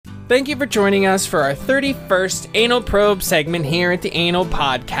Thank you for joining us for our 31st Anal Probe segment here at the Anal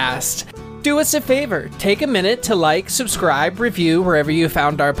Podcast. Do us a favor, take a minute to like, subscribe, review wherever you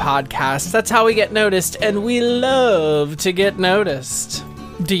found our podcast. That's how we get noticed, and we love to get noticed.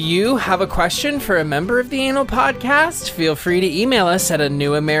 Do you have a question for a member of the Anal Podcast? Feel free to email us at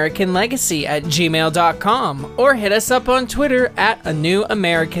anewamericanlegacy@gmail.com or hit us up on Twitter at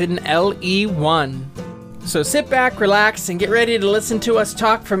anewamericanle1. So sit back, relax, and get ready to listen to us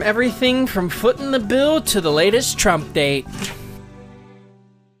talk from everything from footing the bill to the latest Trump date.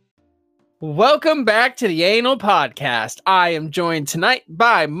 Welcome back to the Anal Podcast. I am joined tonight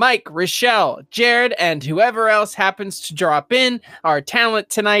by Mike, Rochelle, Jared, and whoever else happens to drop in. Our talent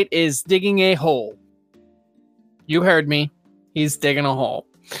tonight is digging a hole. You heard me. He's digging a hole.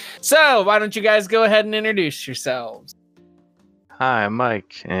 So why don't you guys go ahead and introduce yourselves? Hi, I'm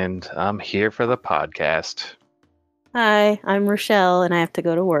Mike, and I'm here for the podcast. Hi, I'm Rochelle, and I have to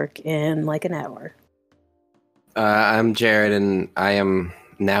go to work in like an hour. I'm Jared, and I am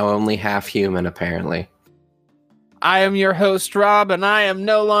now only half human, apparently. I am your host, Rob, and I am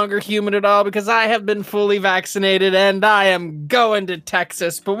no longer human at all because I have been fully vaccinated and I am going to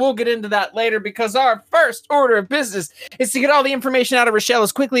Texas. But we'll get into that later because our first order of business is to get all the information out of Rochelle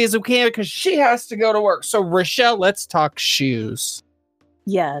as quickly as we can because she has to go to work. So, Rochelle, let's talk shoes.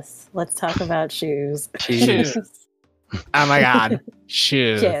 Yes, let's talk about shoes. Shoes. Oh my God.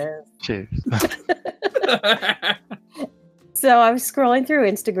 Shoes. Cheers. So I was scrolling through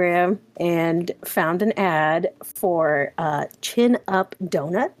Instagram and found an ad for Chin Up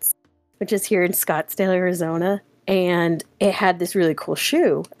Donuts, which is here in Scottsdale, Arizona. And it had this really cool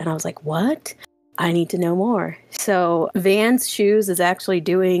shoe. And I was like, what? I need to know more. So Vans Shoes is actually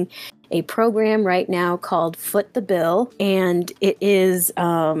doing a program right now called Foot the Bill. And it is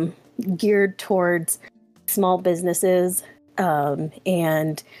geared towards small businesses.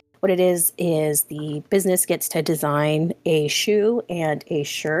 And what it is the business gets to design a shoe and a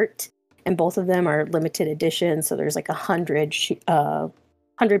shirt, and both of them are limited edition. So there's like 100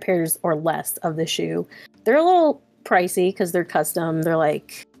 pairs or less of the shoe. They're a little pricey because they're custom. They're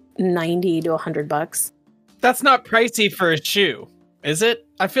like $90 to $100. That's not pricey for a shoe, is it?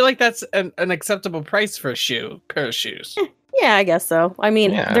 I feel like that's an acceptable price for a pair of shoes. Yeah, I guess so. I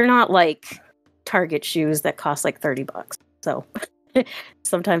mean, Yeah. They're not like Target shoes that cost like $30. So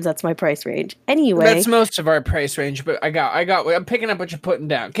sometimes that's my price range. Anyway, That's most of our price range, but I'm picking up what you're putting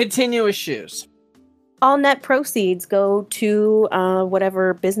down. Continue with shoes. all net proceeds go to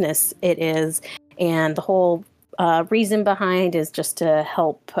whatever business it is. And the whole reason behind is just to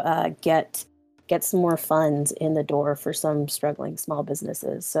help get some more funds in the door for some struggling small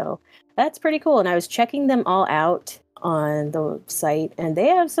businesses. So that's pretty cool. And I was checking them all out on the site, and they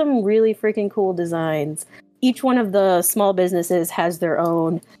have some really freaking cool designs. Each one of the small businesses has their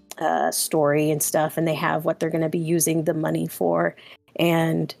own story and stuff, and they have what they're going to be using the money for.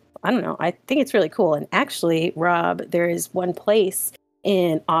 And I don't know, I think it's really cool. And actually, Rob, there is one place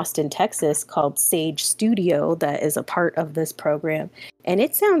in Austin, Texas called Sage Studio that is a part of this program. And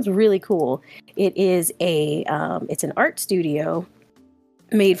it sounds really cool. It is it's an art studio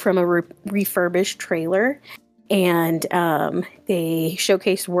made from a refurbished trailer. And they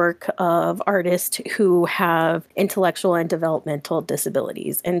showcase work of artists who have intellectual and developmental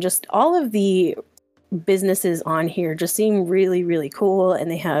disabilities. And just all of the businesses on here just seem really, really cool. And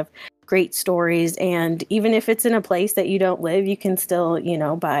they have great stories. And even if it's in a place that you don't live, you can still,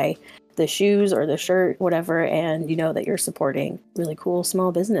 buy the shoes or the shirt, whatever. And you know that you're supporting really cool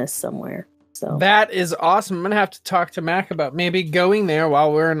small business somewhere. So That is awesome. I'm going to have to talk to Mac about maybe going there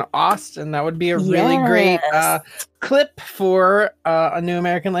while we're in Austin. That would be a really great clip for A New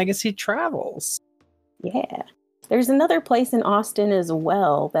American Legacy Travels. Yeah. There's another place in Austin as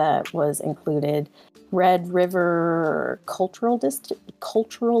well that was included. Red River Cultural District.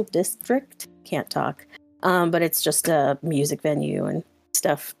 Can't talk. But it's just a music venue and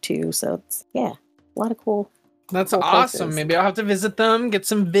stuff too. So it's, a lot of cool. That's cool awesome. places. Maybe I'll have to visit them, get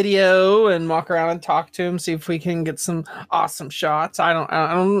some video, and walk around and talk to them, see if we can get some awesome shots. I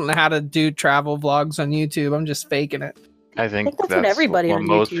don't know how to do travel vlogs on YouTube. I'm just faking it. I think that's what everybody what on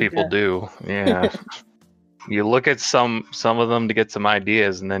most YouTube people does. do. Yeah. You look at some of them to get some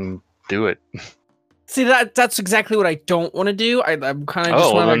ideas and then do it. See, that's exactly what I don't want to do. I'm kind of Oh,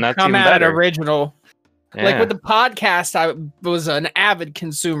 just well, then want to that's come even at it better. original. Yeah. Like with the podcast, I was an avid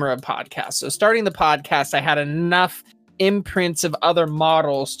consumer of podcasts. So starting the podcast, I had enough imprints of other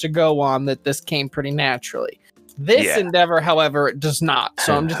models to go on that this came pretty naturally. This endeavor, however, does not.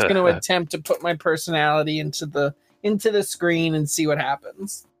 So I'm just going to attempt to put my personality into the screen and see what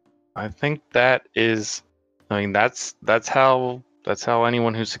happens. I think that is, that's how That's how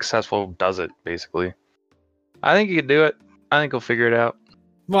anyone who's successful does it, basically. I think you could do it. I think he'll figure it out.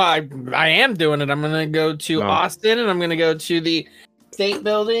 Well, I am doing it. I'm going to go to Austin, and I'm going to go to the State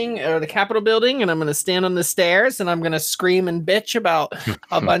Building or the Capitol Building, and I'm going to stand on the stairs, and I'm going to scream and bitch about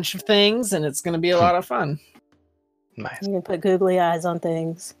a bunch of things, and it's going to be a lot of fun. Nice. You can put googly eyes on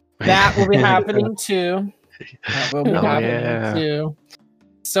things. That will be happening too. That will be happening too.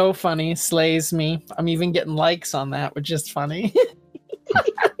 So funny, slays me. I'm even getting likes on that, which is funny.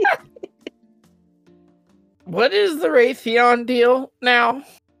 What is the Raytheon deal now?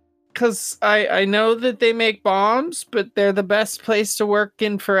 Because I know that they make bombs, but they're the best place to work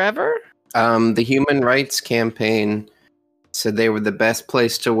in forever. The Human Rights Campaign said they were the best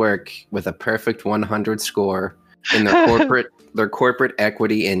place to work with a perfect 100 score in their corporate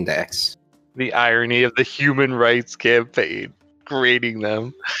equity index. The irony of the Human Rights Campaign grading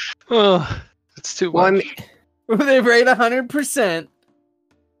them. Oh, it's too much. They rate 100%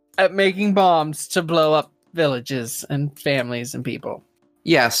 at making bombs to blow up villages and families and people.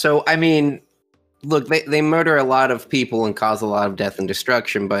 Yeah, so I mean, look, they murder a lot of people and cause a lot of death and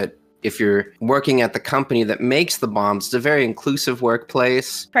destruction, but if you're working at the company that makes the bombs, it's a very inclusive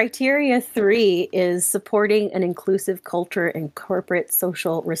workplace. Criteria 3 is supporting an inclusive culture and corporate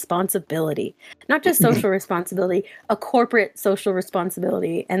social responsibility. Not just social responsibility, a corporate social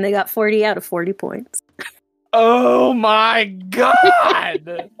responsibility. And they got 40 out of 40 points. Oh my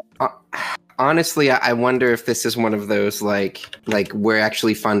God! Honestly, I wonder if this is one of those, like we're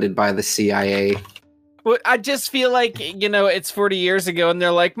actually funded by the CIA. Well, I just feel like, it's 40 years ago and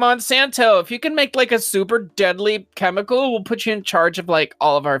they're like, Monsanto, if you can make like a super deadly chemical, we'll put you in charge of like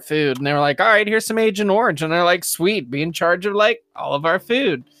all of our food. And they were like, all right, here's some Agent Orange. And they're like, sweet, be in charge of like all of our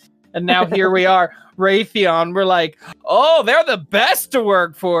food. And now here we are, Raytheon. We're like, oh, they're the best to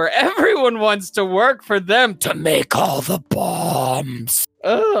work for. Everyone wants to work for them to make all the bombs.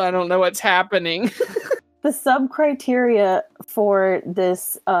 Oh, I don't know what's happening. The sub-criteria for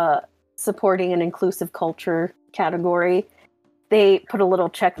this supporting an inclusive culture category, they put a little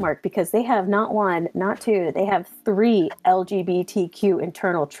check mark because they have not one, not two, they have 3 LGBTQ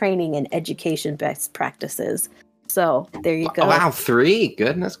internal training and education best practices. So there you go. Oh, wow, 3?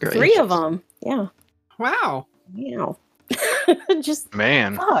 Goodness gracious. 3 of them. Yeah. Wow. Yeah. Just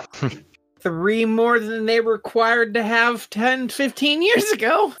Man. fuck. 3 more than they were required to have 10, 15 years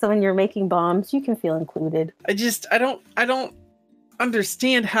ago. So when you're making bombs, you can feel included. I don't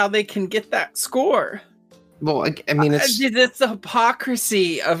understand how they can get that score. Well, I mean, it's the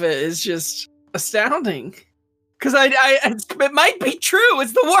hypocrisy of it is just astounding. Because it might be true.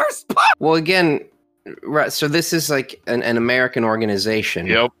 It's the worst part. well, again, right. So this is like an American organization.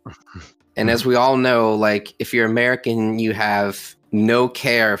 Yep. And as we all know, like if you're American, you have no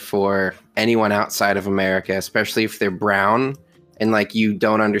care for anyone outside of America, especially if they're brown, and like you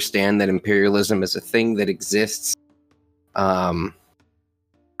don't understand that imperialism is a thing that exists.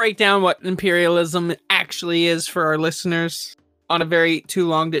 Break down what imperialism actually is for our listeners on a very too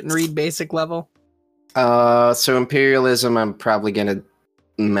long didn't read basic level. So imperialism, I'm probably gonna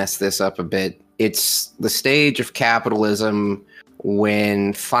mess this up a bit. It's the stage of capitalism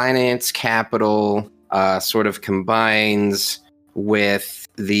when finance capital sort of combines with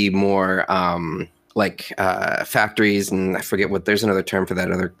the more factories, and I forget what, there's another term for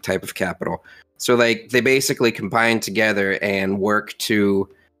that other type of capital. So like they basically combine together and work to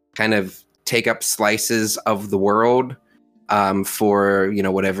kind of take up slices of the world for,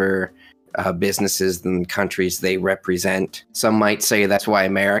 whatever businesses and countries they represent. Some might say that's why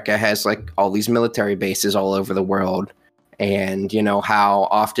America has like all these military bases all over the world. And how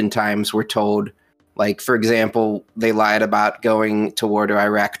oftentimes we're told, like, for example, they lied about going to war to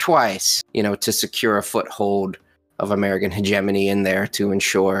Iraq twice, to secure a foothold of American hegemony in there to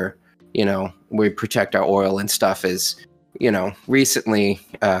ensure, we protect our oil and stuff. Is, recently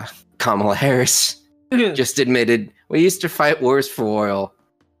Kamala Harris just admitted we used to fight wars for oil.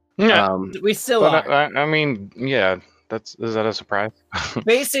 Yeah. We still are. I mean, yeah. Is that a surprise?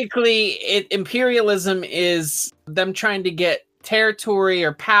 Basically, imperialism is them trying to get territory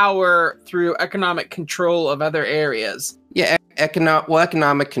or power through economic control of other areas. Yeah,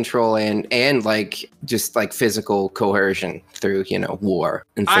 economic control and like just like physical coercion through war.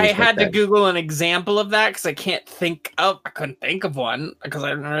 And I things had like to Google an example of that because I couldn't think of one because I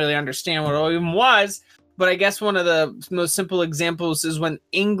didn't really understand what it even was. But I guess one of the most simple examples is when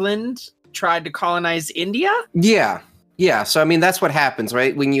England tried to colonize India. Yeah. So I mean, that's what happens,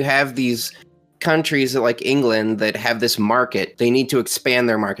 right? When you have these countries like England that have this market, they need to expand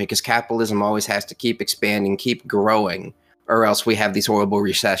their market because capitalism always has to keep expanding, keep growing, or else we have these horrible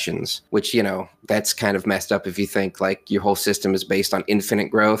recessions, which, you know, that's kind of messed up if you think like your whole system is based on infinite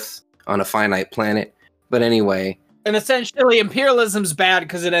growth on a finite planet. But anyway. And essentially, imperialism's bad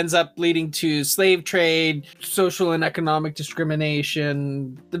because it ends up leading to slave trade, social and economic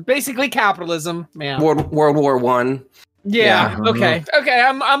discrimination, basically capitalism. Man. World War One. Yeah. Okay.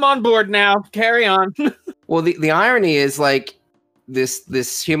 I'm on board now. Carry on. Well, the irony is like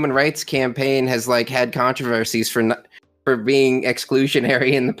this human rights campaign has like had controversies for being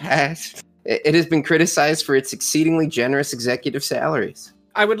exclusionary in the past. It has been criticized for its exceedingly generous executive salaries.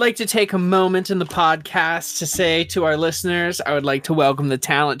 I would like to take a moment in the podcast to say to our listeners, I would like to welcome the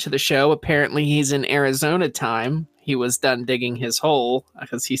talent to the show. Apparently he's in Arizona time. He was done digging his hole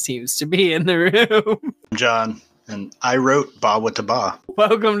because he seems to be in the room. John, and I wrote Ba Wata Ba.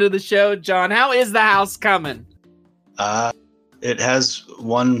 Welcome to the show, John. How is the house coming? It has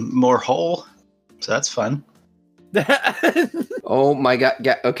one more hole, so that's fun. Oh my god.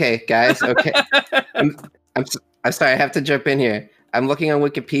 Okay, guys. Okay. I'm sorry. I have to jump in here. I'm looking on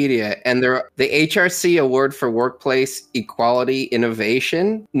Wikipedia, and the HRC Award for Workplace Equality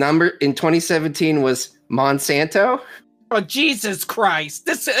Innovation number in 2017 was Monsanto. Oh, Jesus Christ.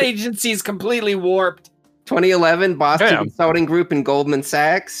 This agency is completely warped. 2011, Boston Consulting Group and Goldman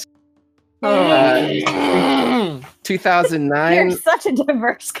Sachs. 2009. You're such a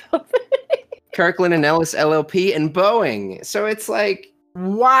diverse company. Kirkland and Ellis LLP and Boeing. So it's like,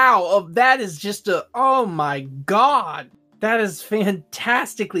 wow, that is just oh my god. That is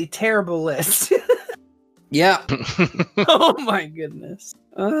fantastically terrible list. yeah. Oh my goodness.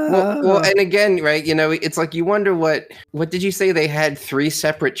 Well, and again, right, you know, it's like you wonder what did you say they had 3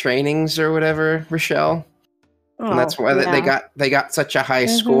 separate trainings or whatever, Rochelle? And that's why they got such a high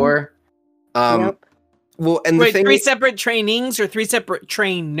score. Well, and wait, 3 separate trainings or 3 separate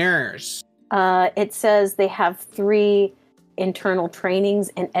trainers? It says they have 3 internal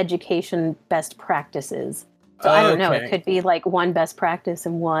trainings and education best practices. So I don't know. It could be like 1 best practice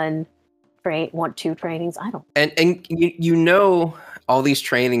and 2 trainings. I don't. And you know, all these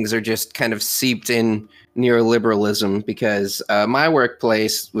trainings are just kind of seeped in neoliberalism because my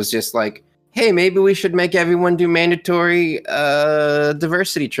workplace was just like, hey, maybe we should make everyone do mandatory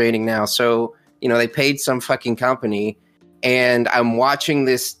diversity training now. So, you know, they paid some fucking company, and I'm watching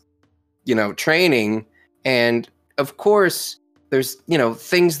this, you know, training, and of course there's, you know,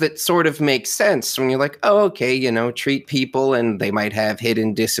 things that sort of make sense when you're like, oh, okay, you know, treat people and they might have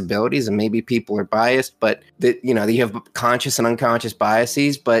hidden disabilities and maybe people are biased, but that, you know, you have conscious and unconscious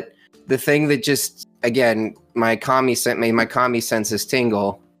biases. But the thing that just, again, my commie senses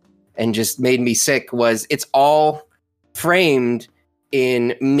tingle and just made me sick was it's all framed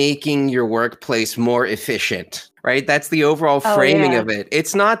in making your workplace more efficient, right? That's the overall framing of it.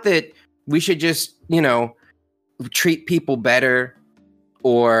 It's not that we should just, you know, treat people better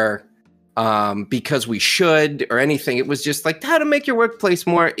or because we should or anything. It was just like how to make your workplace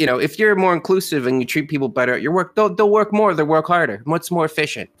more, you know, if you're more inclusive and you treat people better at your work, they'll work more, they'll work harder. What's more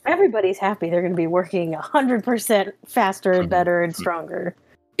efficient? Everybody's happy. They're going to be working 100% faster and better and stronger.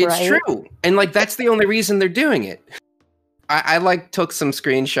 It's true. And like, that's the only reason they're doing it. I like took some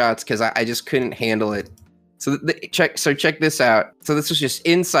screenshots because I just couldn't handle it. So check this out. So this was just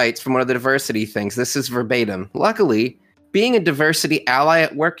insights from one of the diversity things. This is verbatim. Luckily, being a diversity ally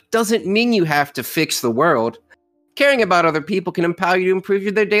at work doesn't mean you have to fix the world. Caring about other people can empower you to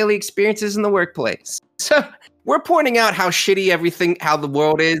improve their daily experiences in the workplace. So we're pointing out how shitty how the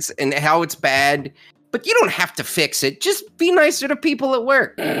world is and how it's bad, but you don't have to fix it. Just be nicer to people at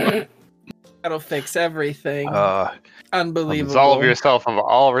work. That'll fix everything. Unbelievable. Absolve yourself of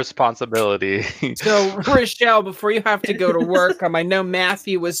all responsibility. So, Rochelle, before you have to go to work, I know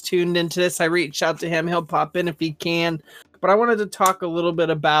Matthew was tuned into this. I reached out to him. He'll pop in if he can. But I wanted to talk a little bit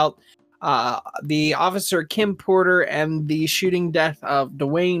about the officer Kim Porter and the shooting death of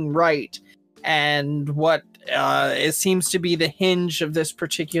Dwayne Wright and what it seems to be the hinge of this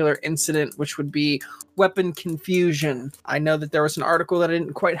particular incident, which would be weapon confusion. I know that there was an article that I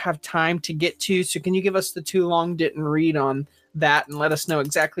didn't quite have time to get to, so can you give us the too long didn't read on that and let us know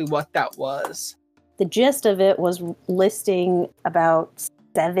exactly what that was? The gist of it was listing about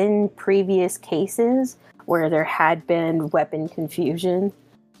 7 previous cases where there had been weapon confusion,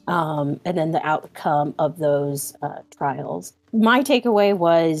 and then the outcome of those trials. My takeaway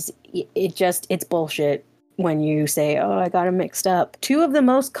was it's bullshit. When you say, oh, I got them mixed up. 2 of the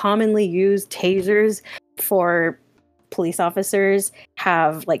most commonly used tasers for police officers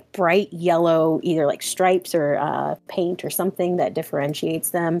have like bright yellow, either like stripes or paint or something that differentiates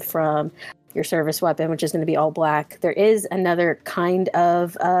them from your service weapon, which is going to be all black. There is another kind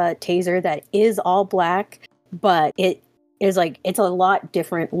of taser that is all black, but it is like, it's a lot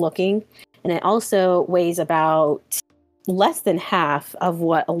different looking, and it also weighs about less than half of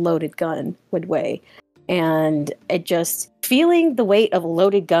what a loaded gun would weigh. And it just, feeling the weight of a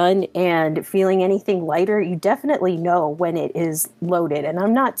loaded gun and feeling anything lighter, you definitely know when it is loaded. And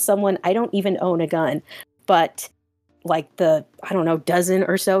I'm not someone, I don't even own a gun, but like the, I don't know, dozen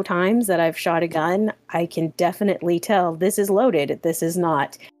or so times that I've shot a gun, I can definitely tell this is loaded, this is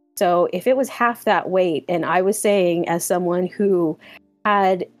not. So if it was half that weight, and I was saying, as someone who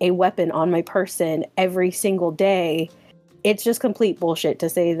had a weapon on my person every single day, it's just complete bullshit to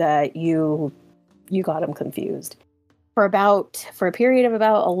say that you got them confused. For a period of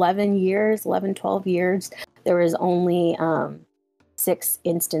about 11, 12 years, there was only 6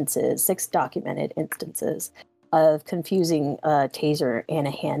 documented instances of confusing a taser and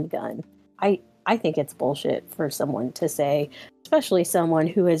a handgun. I think it's bullshit for someone to say, especially someone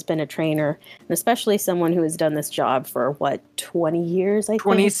who has been a trainer, and especially someone who has done this job for, 20 years, I think?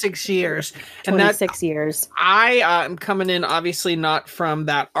 26 years. 26 years. I am coming in, obviously not from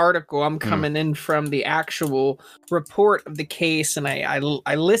that article. I'm coming in from the actual report of the case, and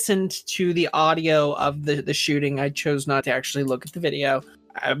I listened to the audio of the shooting. I chose not to actually look at the video.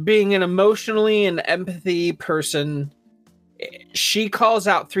 Being an emotionally and empathy person, she calls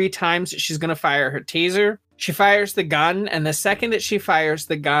out 3 times that she's going to fire her taser. She fires the gun, and the second that she fires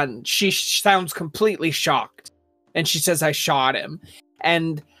the gun, she sounds completely shocked. And she says, I shot him.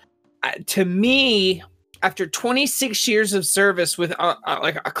 And to me, after 26 years of service with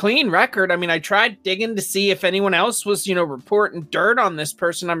like a clean record, I mean, I tried digging to see if anyone else was, reporting dirt on this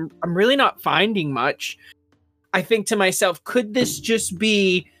person. I'm really not finding much. I think to myself, could this just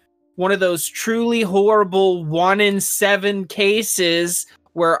be one of those truly horrible 1 in 7 cases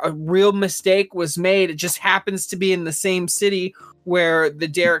where a real mistake was made? It just happens to be in the same city where the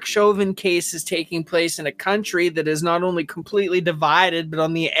Derek Chauvin case is taking place, in a country that is not only completely divided, but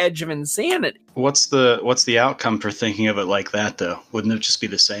on the edge of insanity. What's the outcome for thinking of it like that, though? Wouldn't it just be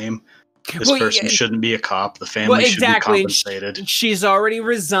the same? This person shouldn't be a cop. The family should be compensated. She's already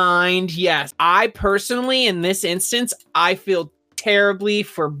resigned. Yes. I personally, in this instance, I feel terribly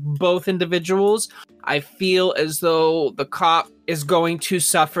for both individuals. I feel as though the cop is going to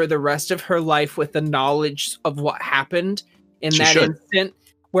suffer the rest of her life with the knowledge of what happened in that instant.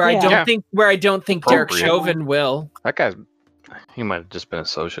 Where I don't think Derek Chauvin will. That guy, he might have just been a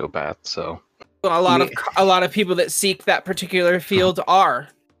sociopath. So a lot of people that seek that particular field are.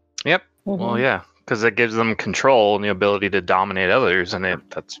 Yep. Mm-hmm. Well, yeah, because it gives them control and the ability to dominate others, and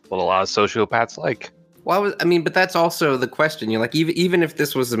that's what a lot of sociopaths like. Well, but that's also the question. You're like, even if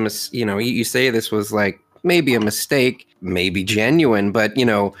this was you say this was like maybe a mistake, maybe genuine, but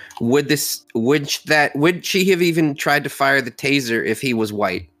would she have even tried to fire the taser if he was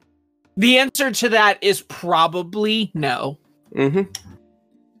white? The answer to that is probably no. Mm-hmm.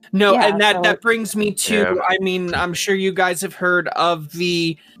 No, yeah, and that brings me to, I'm sure you guys have heard of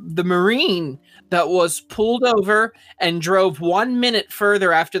the Marine that was pulled over and drove 1 minute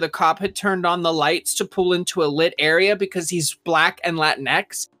further after the cop had turned on the lights to pull into a lit area because he's Black and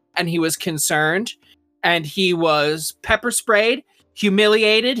Latinx, and he was concerned, and he was pepper sprayed,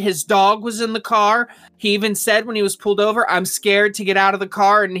 humiliated. His dog was in the car. He even said when he was pulled over, I'm scared to get out of the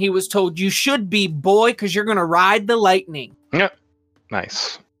car, and he was told, you should be, boy, because you're going to ride the lightning. Yep.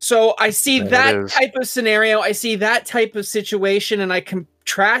 Nice. So I see that type of scenario. I see that type of situation, and I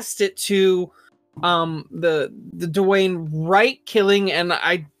contrast it to the Dwayne Wright killing, and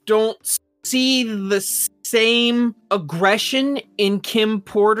I don't see the same aggression in Kim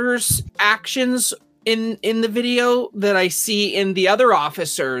Porter's actions in the video that I see in the other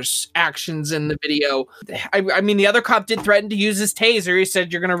officers' actions in the video. I mean, the other cop did threaten to use his taser. He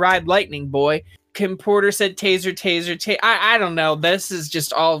said, you're going to ride lightning, boy. Kim Porter said taser. I don't know. This is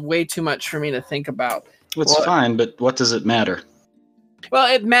just all way too much for me to think about. It's fine, but what does it matter?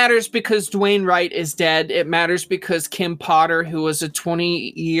 Well, it matters because Dwayne Wright is dead. It matters because Kim Potter, who was a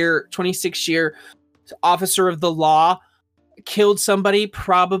 26-year officer of the law, killed somebody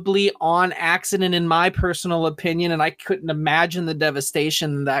probably on accident, in my personal opinion, and I couldn't imagine the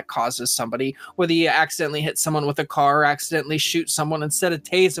devastation that causes somebody. Whether you accidentally hit someone with a car or accidentally shoot someone instead of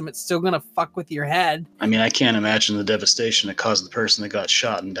tase them, it's still gonna fuck with your head. I mean, I can't imagine the devastation it caused the person that got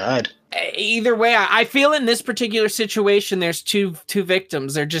shot and died. Either way, I feel in this particular situation there's two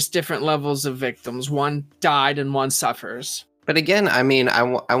victims. They're just different levels of victims. One died and one suffers. But again, I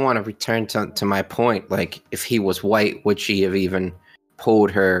want to return to my point. Like, if he was white, would she have even pulled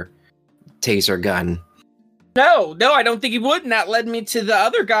her taser gun? No, I don't think he would. And that led me to the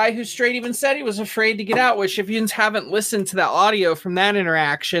other guy who straight even said he was afraid to get out, which if you haven't listened to that audio from that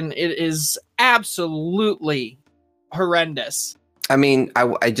interaction, it is absolutely horrendous. I mean, I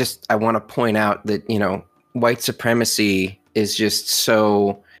want to point out that, white supremacy is just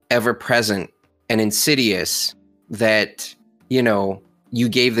so ever present and insidious that, you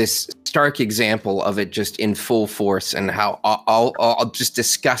gave this stark example of it just in full force and how all just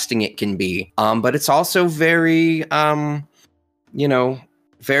disgusting it can be. But it's also very,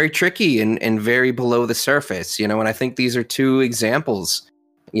 very tricky and very below the surface, and I think these are two examples,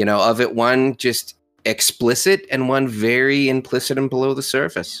 of it. One just explicit and one very implicit and below the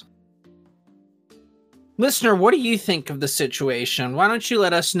surface. Listener, what do you think of the situation? Why don't you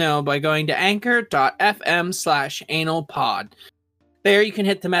let us know by going to anchor.fm/analpod. There you can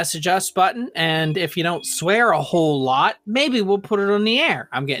hit the message us button, and if you don't swear a whole lot, maybe we'll put it on the air.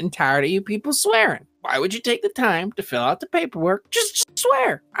 I'm getting tired of you people swearing. Why would you take the time to fill out the paperwork? Just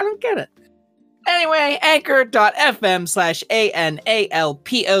swear. I don't get it. Anyway,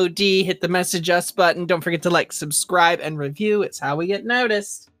 anchor.fm/analpod. Hit the message us button. Don't forget to like, subscribe, and review. It's how we get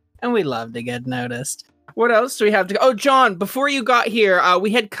noticed. And we love to get noticed. What else do we have to go? Oh, John, before you got here,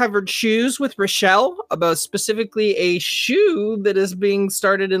 we had covered shoes with Rochelle, about specifically a shoe that is being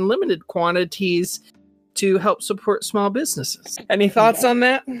started in limited quantities to help support small businesses. Any thoughts on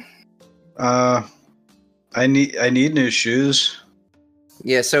that? I need new shoes.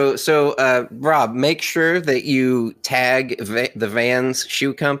 Yeah, so Rob, make sure that you tag the Vans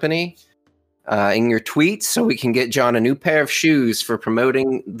Shoe Company in your tweets so we can get John a new pair of shoes for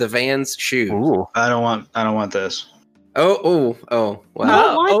promoting the Vans shoes. Ooh. I don't want this. Oh,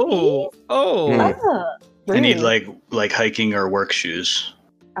 wow. I need like hiking or work shoes.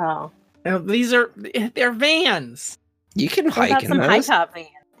 Oh. Now, they're Vans. You can What about hike in some high those. top Vans?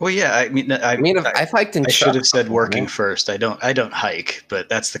 Well, yeah, I've hiked in I should have trucks said before, working man. first. I don't hike, but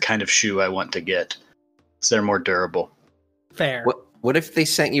that's the kind of shoe I want to get. So they're more durable. Fair. What if they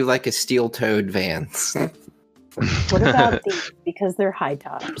sent you like a steel-toed Vans? What about these? Because they're high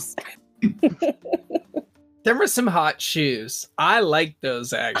tops. There were some hot shoes. I like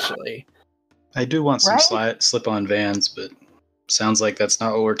those, actually. I do want some Right? slip-on Vans, but sounds like that's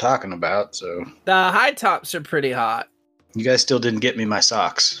not what we're talking about. So The high tops are pretty hot. you guys still didn't get me my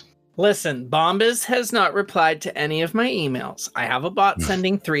socks. Listen, Bombas has not replied to any of my emails. I have a bot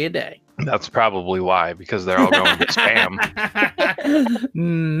sending 3 a day. That's probably why, because they're all going to spam.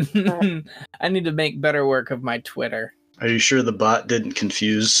 I need to make better work of my Twitter. Are you sure the bot didn't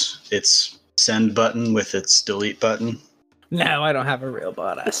confuse its send button with its delete button? No, I don't have a real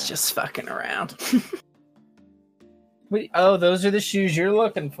bot. I was just fucking around. Oh, those are the shoes you're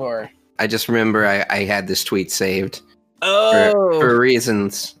looking for. I just remember I had this tweet saved Oh, for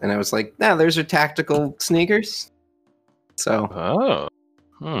reasons, and I was like, "No, those are tactical sneakers." So Oh.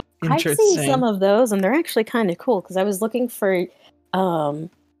 I've seen interesting. some of those, and they're actually kind of cool because I was looking for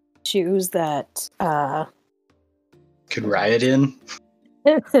shoes that Could riot in?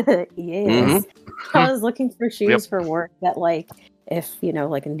 yes. Mhm. I was looking for shoes Yep. for work that, like, if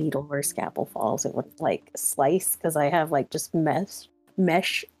like a needle or a scalpel falls, it would like slice because I have like just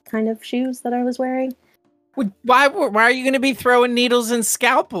mesh kind of shoes that I was wearing. Why are you going to be throwing needles and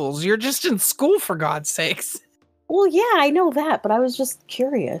scalpels? You're just in school, for God's sakes. Well, yeah, I know that, but I was just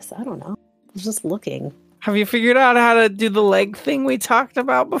curious. I don't know. I was just looking. Have you figured out how to do the leg thing we talked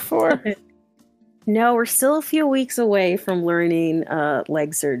about before? No, we're still a few weeks away from learning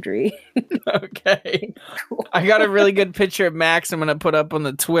leg surgery. Okay. I got a really good picture of Max I'm going to put up on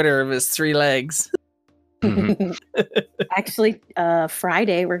the Twitter of his 3 legs. Actually,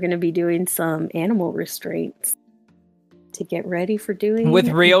 Friday we're going to be doing some animal restraints to get ready for doing With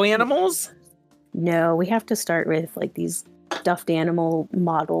real animals? No, we have to start with like these stuffed animal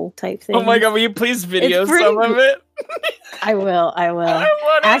model type things. Oh my God, will you please video pretty some of it? I will. I wanna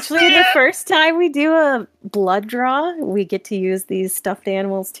Actually, see the it. first time we do a blood draw, we get to use these stuffed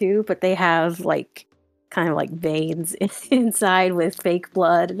animals too, but they have like kind of like veins inside with fake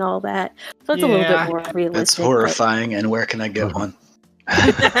blood and all that. So it's a little Yeah. bit more realistic. That's but- horrifying. And where can I get one?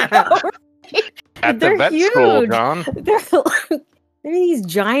 At the They're vet school, huge. John. They're these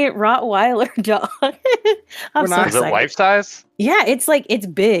giant Rottweiler dogs. I'm We're so not- Is it excited. life size? Yeah, it's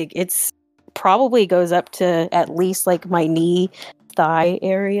big. It's probably goes up to at least like my knee, thigh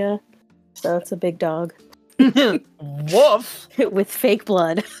area. So it's a big dog Woof. with fake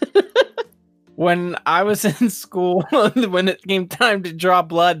blood. When I was in school, when it came time to draw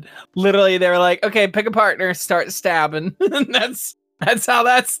blood, literally they were like, okay, pick a partner, start stabbing. And that's how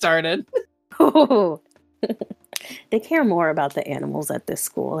that started. They care more about the animals at this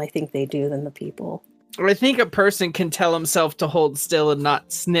school, I think they do, than the people. I think a person can tell himself to hold still and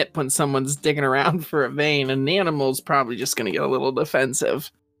not snip when someone's digging around for a vein, and the animal's probably just going to get a little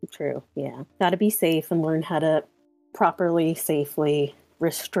defensive. True, yeah. Gotta be safe and learn how to properly, safely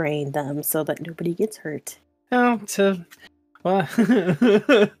restrain them so that nobody gets hurt. Well,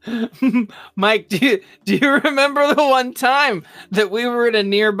 Mike, do you remember the one time that we were at a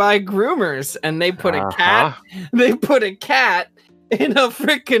nearby groomers and they put a cat in a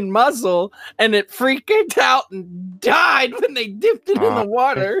freaking muzzle and it freaked out and died when they dipped it in the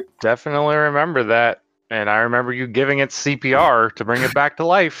water? Definitely remember that. And I remember you giving it CPR to bring it back to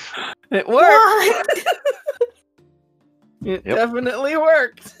life. It worked. It definitely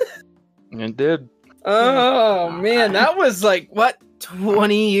worked. It did. Oh man, that was like what,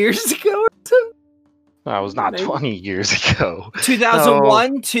 20 years ago or something? That was not 20 years ago.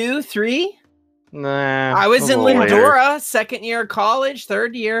 2001, 2, 3? Nah. I was in later. Lindora, second year of college,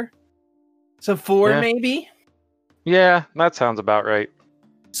 third year. So 4 maybe? Yeah, that sounds about right.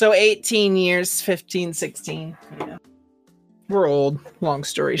 So 18 years, 15, 16. Yeah. We're old, long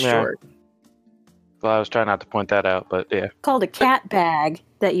story short. Well, I was trying not to point that out, but yeah. Called a cat bag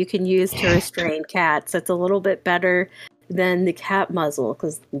that you can use to restrain cats. It's a little bit better than the cat muzzle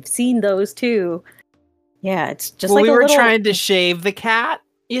because we've seen those too. Yeah, it's just like we were trying to shave the cat,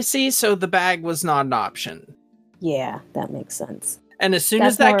 you see, so the bag was not an option. Yeah, that makes sense. And as soon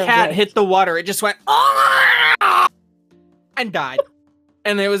as that cat hit the water, it just went and died.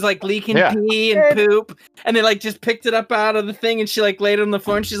 And it was like leaking pee and poop. And they like just picked it up out of the thing and she like laid it on the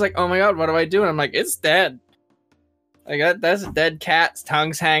floor and she's like, oh my God, what do I do? And I'm like, it's dead. Like that's a dead cat. Its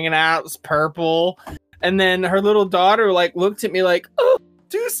tongue's hanging out. It's purple. And then her little daughter like looked at me like, oh,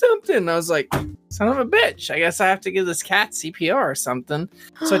 do something. And I was like, son of a bitch. I guess I have to give this cat CPR or something.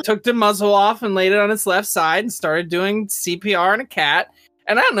 So I took the muzzle off and laid it on its left side and started doing CPR on a cat.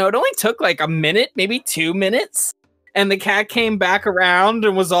 And I don't know, it only took like a minute, maybe 2 minutes. And the cat came back around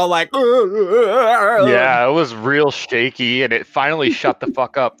and was all like, yeah, it was real shaky and it finally shut the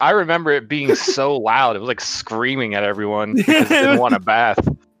fuck up. I remember it being so loud. It was like screaming at everyone because it didn't want a bath.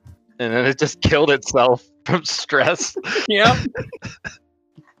 And then it just killed itself from stress. Yep.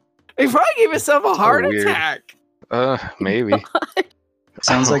 It probably gave itself a heart attack. Maybe.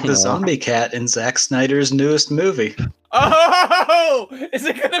 Sounds like the zombie cat in Zack Snyder's newest movie. Oh, is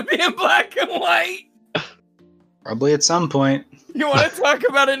it going to be in black and white? Probably at some point. You want to talk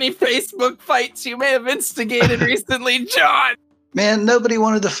about any Facebook fights you may have instigated recently, John? Man, nobody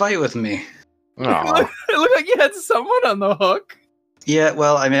wanted to fight with me. It looked like you had someone on the hook. Yeah,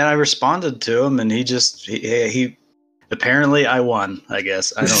 well, I mean, I responded to him, and he apparently I won, I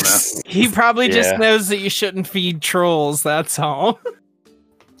guess. I don't know. He probably just knows that you shouldn't feed trolls, that's all.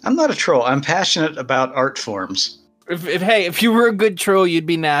 I'm not a troll. I'm passionate about art forms. If you were a good troll, you'd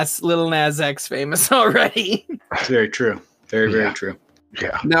be Lil Nas X famous already. It's very true. Very true.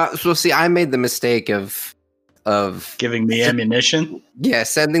 Yeah. No, so see, I made the mistake of giving me ammunition. Yeah,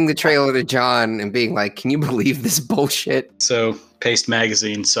 sending the trailer to John and being like, "Can you believe this bullshit?" So Paste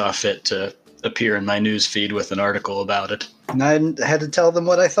Magazine saw fit to appear in my news feed with an article about it, and I had to tell them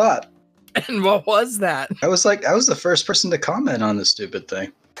what I thought. And what was that? I was the first person to comment on this stupid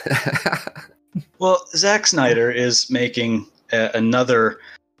thing. Well, Zack Snyder is making another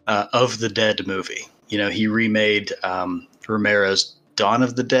of the Dead movie. You know, he remade Romero's Dawn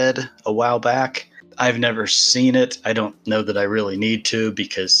of the Dead a while back. I've never seen it. I don't know that I really need to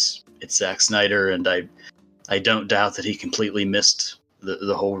because it's Zack Snyder, and I don't doubt that he completely missed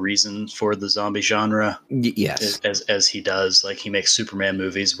the whole reason for the zombie genre. Yes. As he does. Like, he makes Superman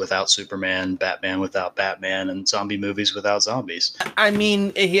movies without Superman, Batman without Batman, and zombie movies without zombies. I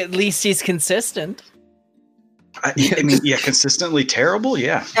mean, at least he's consistent. I mean, yeah, consistently terrible,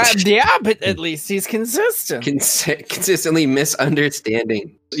 yeah. Yeah, but at least he's consistent. Consistently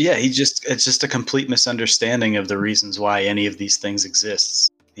misunderstanding. Yeah, it's just a complete misunderstanding of the reasons why any of these things exists.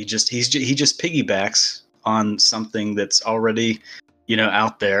 He just piggybacks on something that's already,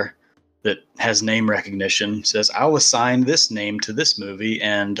 out there that has name recognition, says, I'll assign this name to this movie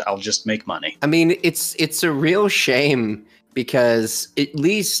and I'll just make money. I mean, it's a real shame because at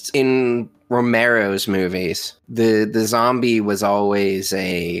least in Romero's movies, the zombie was always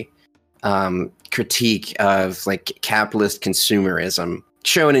a critique of like capitalist consumerism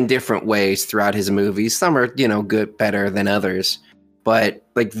shown in different ways throughout his movies. Some are, good, better than others. But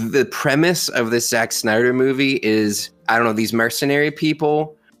like the premise of this Zack Snyder movie is, I don't know, these mercenary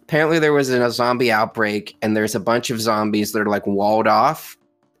people. Apparently there was a zombie outbreak and there's a bunch of zombies that are like walled off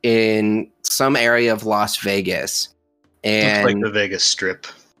in some area of Las Vegas. And looks like the Vegas Strip.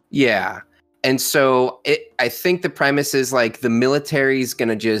 Yeah. And so I think the premise is like the military's going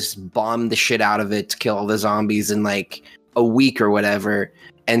to just bomb the shit out of it to kill all the zombies in like a week or whatever.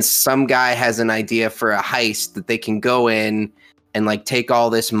 And some guy has an idea for a heist that they can go in and like take all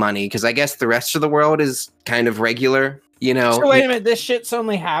this money, because I guess the rest of the world is kind of regular, you know. So wait a minute, this shit's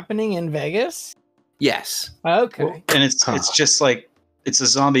only happening in Vegas? Yes. Okay. Well, and it's just like it's a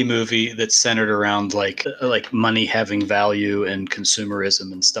zombie movie that's centered around like money having value and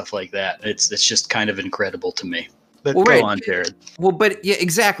consumerism and stuff like that. It's just kind of incredible to me. But Well, go right. on, Jared. Well, but yeah,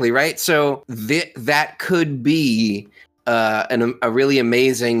 exactly, right? So that could be a really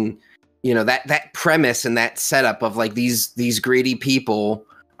amazing, you know, that premise and that setup of like these greedy people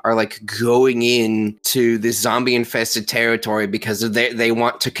are like going into this zombie infested territory because they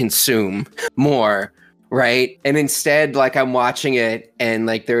want to consume more, right? And instead, like, I'm watching it and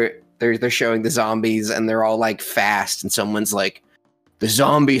like they're showing the zombies and they're all like fast, and someone's like, the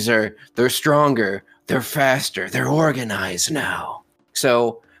zombies they're stronger, they're faster, they're organized now.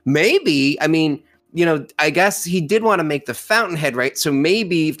 So maybe, I mean, you know, I guess he did want to make the Fountainhead, right? So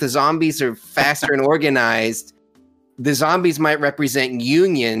maybe if the zombies are faster and organized, the zombies might represent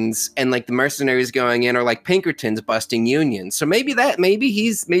unions, and like the mercenaries going in are like Pinkertons busting unions. So maybe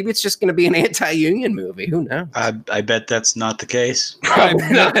it's just going to be an anti-union movie. Who knows? I bet that's not the case. I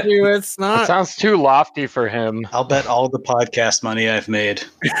bet you it's That not. sounds too lofty for him. I'll bet all the podcast money I've made.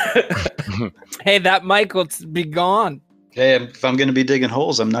 Hey, that mic will be gone. Hey, if I'm going to be digging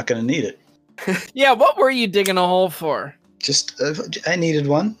holes, I'm not going to need it. Yeah, what were you digging a hole for? Just I needed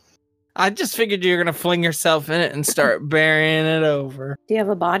one. I just figured you were gonna fling yourself in it and start burying it over. Do you have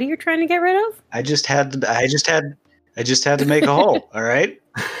a body you're trying to get rid of? I just had to make a hole. All right.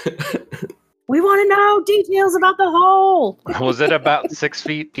 We want to know details about the hole. Was it about 6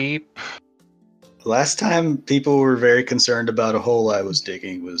 feet deep? Last time people were very concerned about a hole I was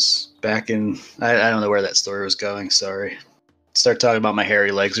digging was back in I don't know where that story was going. Sorry. Start talking about my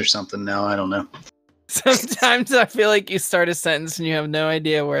hairy legs or something now. I don't know. Sometimes I feel like you start a sentence and you have no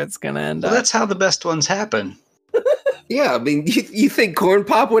idea where it's gonna end Well, up. that's how the best ones happen. Yeah, I mean, you think Corn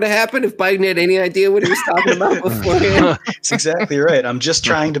Pop would have happened if Biden had any idea what he was talking about beforehand? That's exactly right. I'm just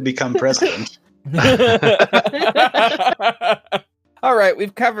trying to become president. All right,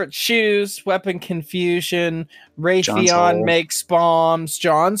 we've covered shoes, weapon confusion, John's Raytheon hole. makes bombs,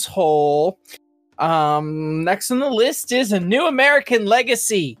 John's hole. Next on the list is a new American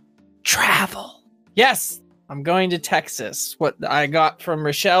legacy, travel. Yes, I'm going to Texas. What I got from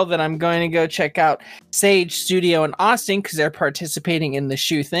Rochelle that I'm going to go check out Sage Studio in Austin because they're participating in the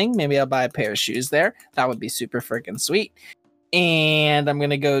shoe thing. Maybe I'll buy a pair of shoes there. That would be super freaking sweet. And I'm going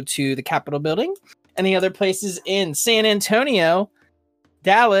to go to the Capitol building. Any other places in San Antonio,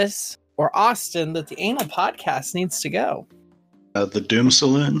 Dallas, or Austin that the Anal Podcast needs to go? The Doom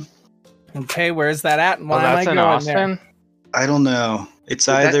Saloon. Okay, where's that at? And why That's am in I going Austin. there? I don't know. It's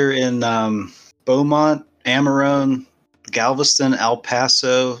that- either in Beaumont, Amarone, Galveston, El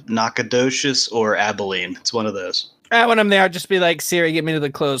Paso, Nacogdoches, or Abilene. It's one of those. When I'm there, I'll just be like, Siri, get me to the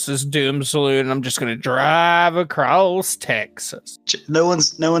closest Doom Saloon, and I'm just going to drive across Texas. No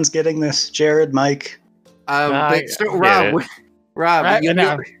one's getting this. Jared, Mike. But so, get Rob, it. Rob, Right, you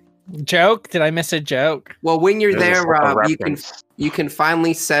now. know, Joke? Did I miss a joke? well, when you're It was there, a Rob, reference. you can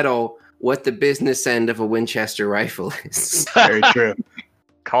finally settle what the business end of a Winchester rifle is. Very true.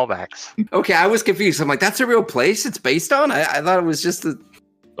 Callbacks. Okay, I was confused. I'm like, that's a real place it's based on? I thought it was just the...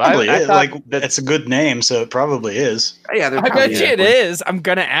 Probably I is. thought Like that- it's a good name, so it probably is. Yeah, they're I bet probably you it one. is. I'm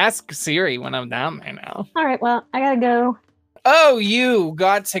going to ask Siri when I'm down there now. All right, well, I gotta go. Oh, you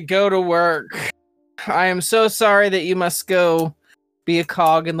got to go to work. I am so sorry that you must go be a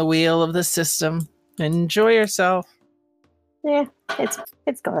cog in the wheel of the system. Enjoy yourself. Yeah,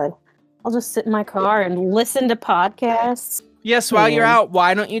 it's good. I'll just sit in my car and listen to podcasts. Yes, while you're Yeah. out,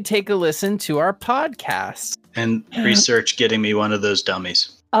 why don't you take a listen to our podcast? And research getting me one of those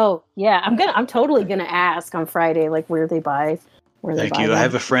dummies. Oh yeah, I'm totally gonna ask on Friday, like where they buy. Thank you. I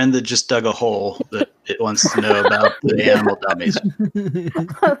have a friend that just dug a hole that it wants to know about the animal dummies.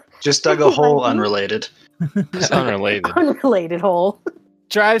 Just dug a hole unrelated. It's unrelated. unrelated hole.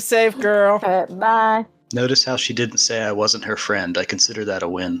 Drive safe, girl. All right, bye. Notice how she didn't say I wasn't her friend. I consider that a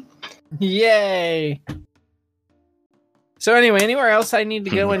win. Yay. So anyway, anywhere else I need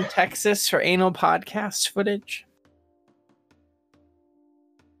to go in Texas for anal podcast footage?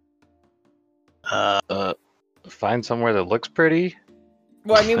 Find somewhere that looks pretty.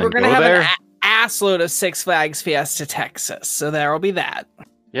 Well, I mean, we're And going to go have there. an assload of Six Flags Fiesta Texas, so there will be that.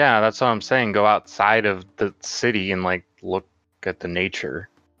 Yeah, that's what I'm saying. Go outside of the city and like look at the nature.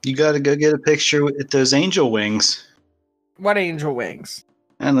 You got to go get a picture with those angel wings. What angel wings?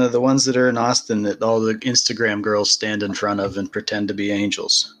 And the ones that are in Austin that all the Instagram girls stand in front of and pretend to be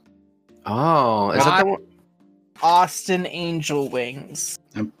angels. Oh, is that the one? Austin angel wings.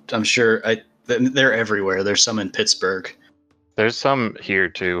 I'm sure they're everywhere. There's some in Pittsburgh. There's some here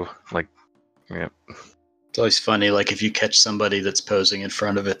too. Like, yeah. It's always funny, like if you catch somebody that's posing in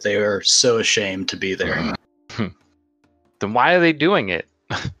front of it, they are so ashamed to be there. Then why are they doing it?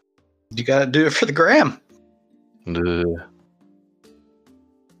 You gotta do it for the gram. You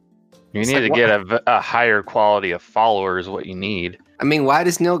need to get a higher quality of followers. What you need. I mean, why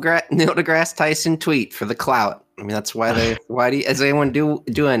does Neil deGrasse Tyson tweet? For the clout. I mean, that's why does anyone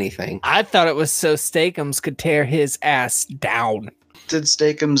do anything? I thought it was so Steakums could tear his ass down.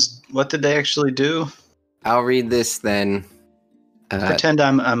 What did they actually do? I'll read this then. Pretend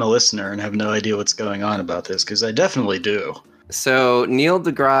I'm a listener and have no idea what's going on about this, because I definitely do. So Neil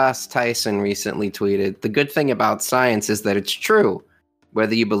deGrasse Tyson recently tweeted, "The good thing about science is that it's true,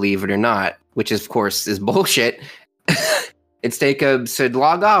 whether you believe it or not," which of course is bullshit. And Steakum said,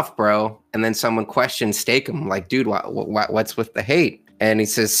 "Log off, bro." And then someone questioned Steakum, like, "Dude, what's with the hate?" And he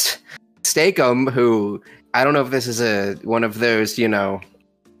says, Steakum, who, I don't know if this is one of those,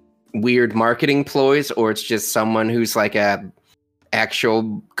 weird marketing ploys, or it's just someone who's like a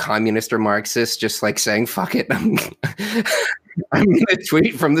actual communist or Marxist, just like saying, "Fuck it." I'm gonna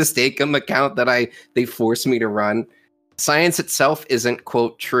tweet from the Steakum account that they forced me to run. Science itself isn't,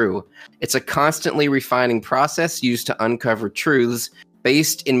 quote, true. It's a constantly refining process used to uncover truths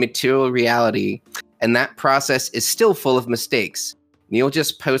based in material reality, and that process is still full of mistakes. Neil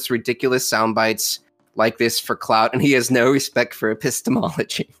just posts ridiculous sound bites like this for clout, and he has no respect for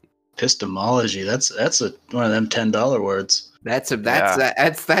epistemology. Epistemology, that's one of them $10 words. That's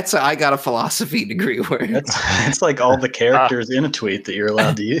a I got a philosophy degree word. It's like all the characters in a tweet that you're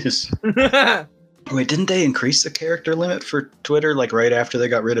allowed to use. Wait, didn't they increase the character limit for Twitter like right after they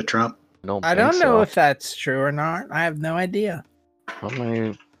got rid of Trump? I don't know if that's true or not. I have no idea.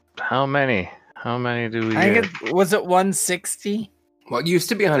 How many do we get? Was it 160? Well, it used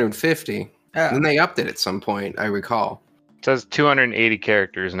to be 150. Then they upped it at some point, I recall. It says 280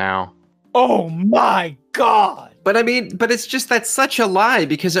 characters now. Oh my god! But it's just, that's such a lie,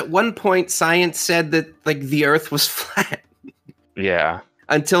 because at one point science said that like the Earth was flat. Yeah.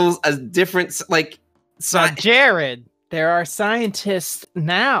 Until a different Jared, there are scientists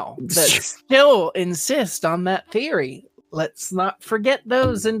now that still insist on that theory. Let's not forget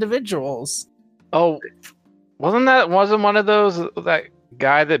those individuals. Oh, wasn't one of those that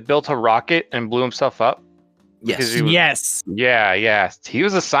guy that built a rocket and blew himself up? Yes. Yes. Yeah. He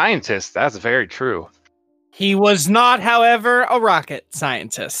was a scientist. That's very true. He was not, however, a rocket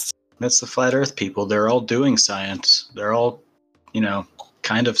scientist. That's the flat Earth people. They're all doing science. They're all,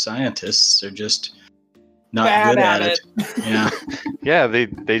 kind of scientists. They're just not bad good at it. Yeah. Yeah, they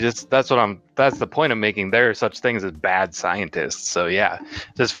just that's the point I'm making. There are such things as bad scientists. So yeah,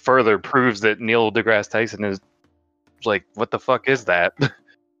 just further proves that Neil deGrasse Tyson is like, what the fuck is that?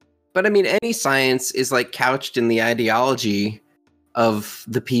 But I mean, any science is like couched in the ideology of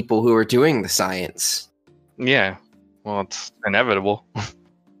the people who are doing the science. Yeah. Well, it's inevitable.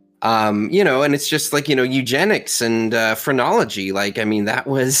 And it's just like, eugenics and phrenology. Like, I mean, that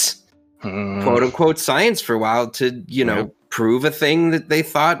was quote unquote science for a while to, prove a thing that they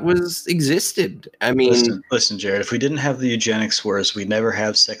thought existed. I mean, listen, Jared, if we didn't have the eugenics wars, we'd never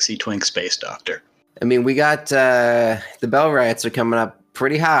have sexy twink space doctor. I mean, we got the Bell riots are coming up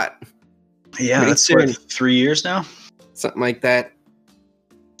pretty hot. Yeah, pretty that's soon. what, 3 years now? Something like that.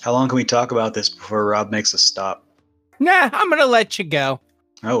 How long can we talk about this before Rob makes us stop? Nah, I'm going to let you go.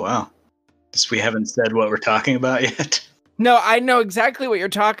 Oh, wow. We haven't said what we're talking about yet. No, I know exactly what you're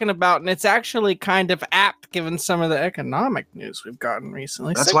talking about, and it's actually kind of apt given some of the economic news we've gotten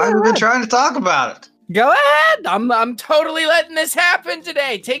recently. That's why we've been trying to talk about it. Go ahead. I'm totally letting this happen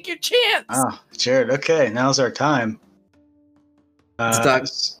today. Take your chance. Oh, Jared, okay. Now's our time. Well,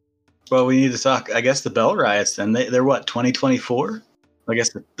 we need to talk, I guess, the Bell riots then. They're what, 2024? I guess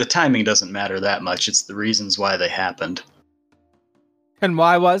the timing doesn't matter that much. It's the reasons why they happened. And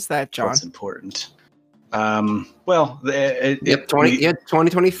why was that, John? That's important.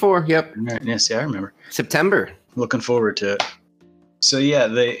 2024. Yep. Yes, yeah, I remember. September. Looking forward to it. So yeah,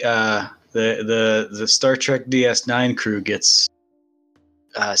 the Star Trek DS9 crew gets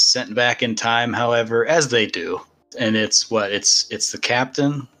sent back in time, however, as they do. And it's the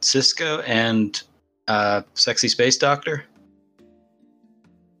captain, Sisko, and sexy space doctor.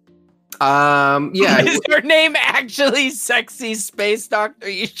 Yeah. Is her name actually Sexy Space Doctor,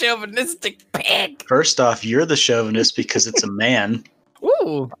 you chauvinistic pig? First off, you're the chauvinist because it's a man.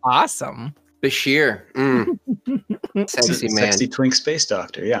 Ooh, awesome. Bashir. Sexy man. Sexy twink space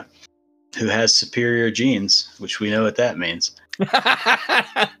doctor, yeah. Who has superior genes, which we know what that means.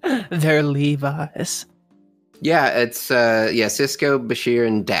 They're Levi's. Yeah, it's Sisko, Bashir,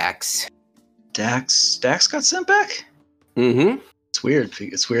 and Dax. Dax got sent back? Mm-hmm. It's weird.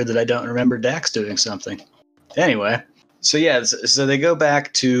 It's weird that I don't remember Dax doing something. Anyway, so yeah, so they go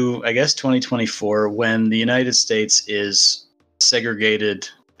back to, I guess, 2024, when the United States is segregated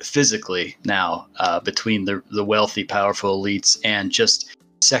physically now between the wealthy, powerful elites and just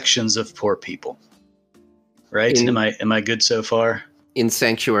sections of poor people. Right? Am I good so far? In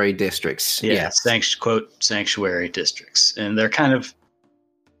sanctuary districts. Yeah, yes. quote sanctuary districts, and they're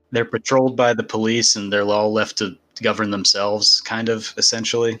patrolled by the police, and they're all left to govern themselves, kind of,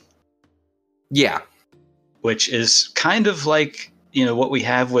 essentially. Yeah. Which is kind of like, what we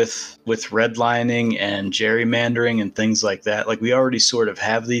have with redlining and gerrymandering and things like that. Like, we already sort of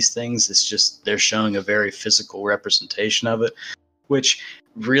have these things. It's just they're showing a very physical representation of it, which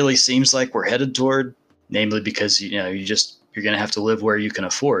really seems like we're headed toward, namely because, you're going to have to live where you can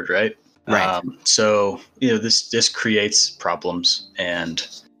afford, right? Right. So, this creates problems, and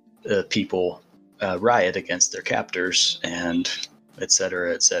people riot against their captors, and et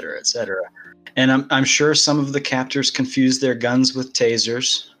cetera, et cetera, et cetera. And I'm sure some of the captors confuse their guns with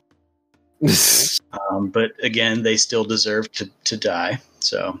tasers. But again, they still deserve to die.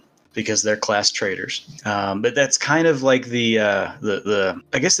 So, because they're class traitors. But that's kind of like the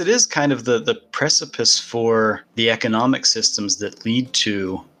I guess it is kind of the precipice for the economic systems that lead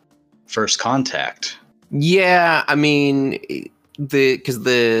to First Contact. Yeah, I mean, because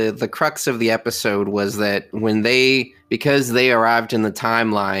the crux of the episode was that because they arrived in the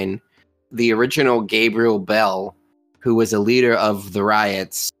timeline, the original Gabriel Bell, who was a leader of the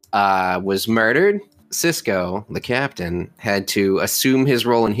riots, was murdered. Sisko, the captain, had to assume his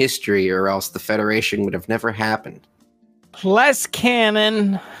role in history, or else the Federation would have never happened. Less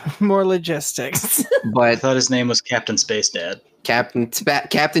canon, more logistics. But I thought his name was Captain Space Dad.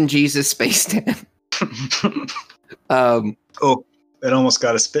 Captain Jesus Space Dad. Oh, it almost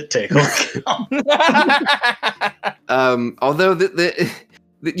got a spit take. Although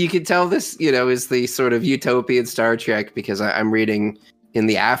you can tell this, is the sort of utopian Star Trek, because I'm reading in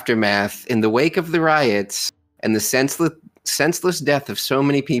the aftermath, in the wake of the riots and the senseless death of so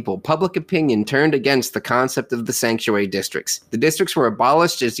many people, public opinion turned against the concept of the sanctuary districts. The districts were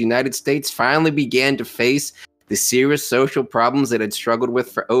abolished as the United States finally began to face the serious social problems it had struggled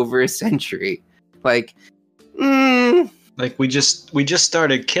with for over a century. Like we just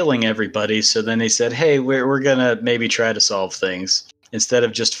started killing everybody, so then they said, hey, we're gonna maybe try to solve things instead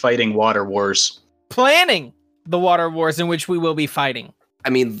of just fighting water wars. Planning the water wars in which we will be fighting. I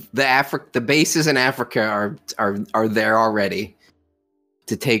mean, the bases in Africa are there already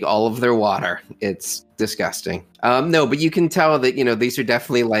to take all of their water. It's disgusting. No, but you can tell that, these are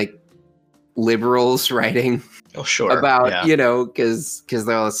definitely like liberals writing about, because they're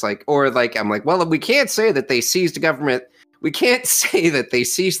just like, or like, I'm like, well, we can't say that they seized the government. We can't say that they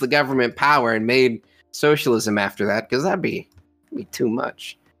seized the government power and made socialism after that, because that'd be too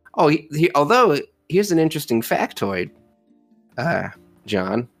much. Oh, although here's an interesting factoid,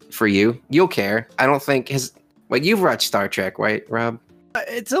 John, for you. You'll care. I don't think you've watched Star Trek, right, Rob?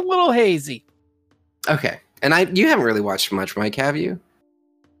 It's a little hazy. Okay. And you haven't really watched much, Mike, have you?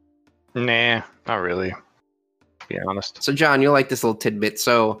 Nah, not really. To be honest. So, John, you'll like this little tidbit.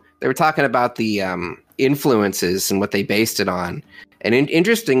 So, they were talking about the influences and what they based it on. And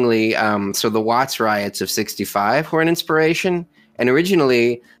interestingly, so the Watts riots of 65 were an inspiration. And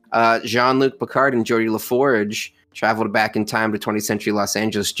originally, Jean-Luc Picard and Geordi LaForge traveled back in time to 20th century Los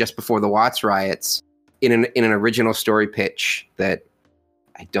Angeles just before the Watts riots in an original story pitch that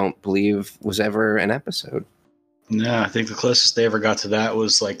I don't believe was ever an episode. No, I think the closest they ever got to that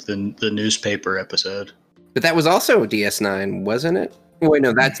was like the newspaper episode. But that was also DS9, wasn't it? Wait,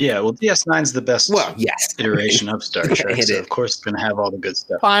 no, that's... Yeah, well, DS9's the best yes. iteration of Star Trek, so of course it's going to have all the good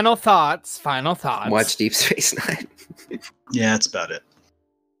stuff. Final thoughts. Watch Deep Space Nine. Yeah, that's about it.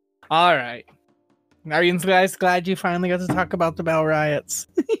 All right. Are you guys glad you finally got to talk about the Bell riots?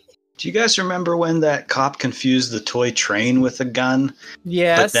 Do you guys remember when that cop confused the toy train with a gun?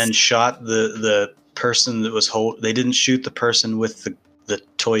 Yes. But then shot the person that was they didn't shoot the person with the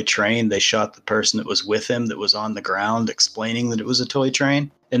toy train. They shot the person that was with him, that was on the ground, explaining that it was a toy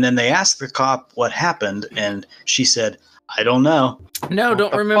train. And then they asked the cop what happened, and she sathey I don't know. No,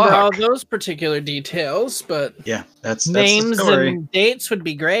 don't remember all those particular details, but yeah, that's names the story. And dates would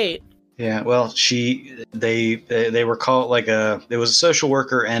be great. Yeah, well, they were called it was a social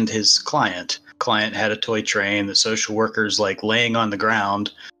worker and his client. Client had a toy train. The social worker's like laying on the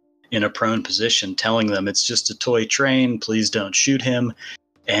ground in a prone position, telling them it's just a toy train. Please don't shoot him.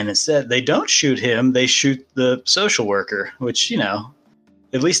 And instead, they don't shoot him. They shoot the social worker, which,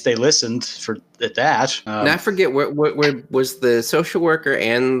 at least they listened at that. And I forget what was the social worker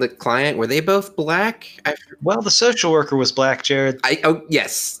and the client, were they both black? Well, the social worker was black, Jared.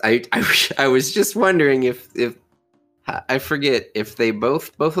 Yes. I was just wondering if I forget if they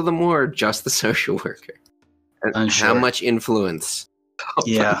both of them were, or just the social worker. Unsure. How much influence? Oh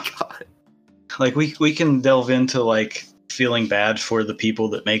Yeah. my God. Like we can delve into like feeling bad for the people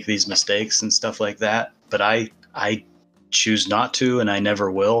that make these mistakes and stuff like that, but I choose not to, and I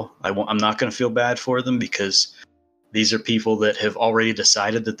never will. I'm not going to feel bad for them, because these are people that have already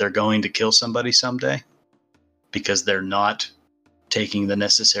decided that they're going to kill somebody someday, because they're not taking the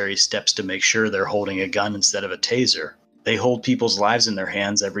necessary steps to make sure they're holding a gun instead of a taser. They hold people's lives in their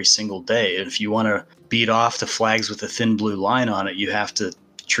hands every single day. And if you want to beat off the flags with a thin blue line on it, you have to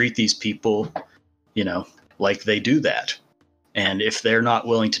treat these people, like they do that. And if they're not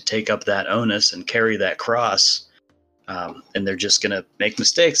willing to take up that onus and carry that cross, and they're just going to make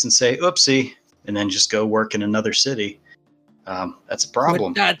mistakes and say, oopsie, and then just go work in another city, that's a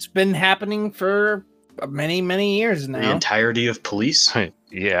problem. That's been happening for many, many years now. The entirety of police?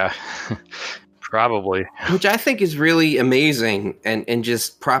 Yeah, probably. Which I think is really amazing, and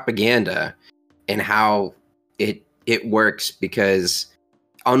just propaganda, and how it works, because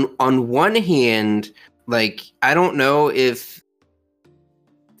on one hand, like, I don't know if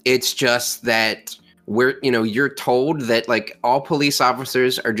it's just that you're told that like all police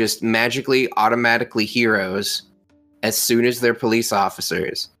officers are just magically automatically heroes as soon as they're police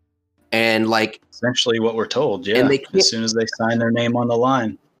officers, and like essentially what we're told. Yeah, and as soon as they sign their name on the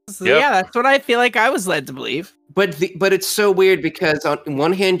line. So, yeah, that's what I feel like I was led to believe. But it's so weird, because on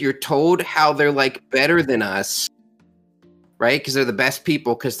one hand you're told how they're like better than us, right? Because they're the best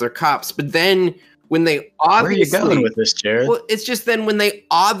people, because they're cops. But then when they obviously, where are you going with this, Jared? Well, it's just then when they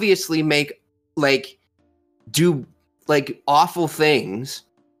obviously do awful things,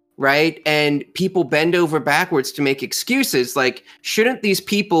 right? And people bend over backwards to make excuses. Like, shouldn't these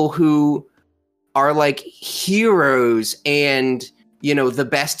people who are like heroes and the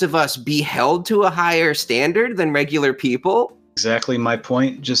best of us be held to a higher standard than regular people? Exactly my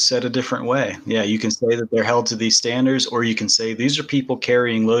point, just said a different way. Yeah, you can say that they're held to these standards, or you can say these are people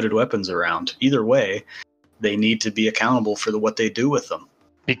carrying loaded weapons around. Either way, they need to be accountable for what they do with them.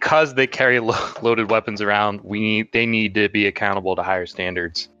 Because they carry loaded weapons around, they need to be accountable to higher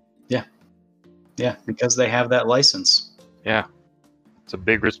standards. Yeah, because they have that license. Yeah, it's a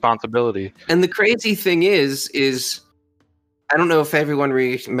big responsibility. And the crazy thing is I don't know if everyone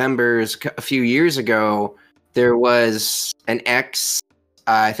remembers, a few years ago, there was an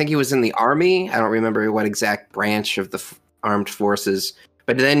I think he was in the army. I don't remember what exact branch of the armed forces.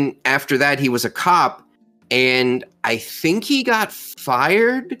 But then after that, he was a cop. And I think he got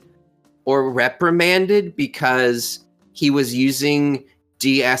fired or reprimanded because he was using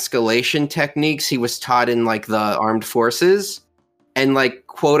de-escalation techniques he was taught in like the armed forces, and like,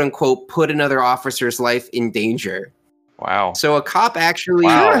 quote unquote, put another officer's life in danger. Wow. So a cop actually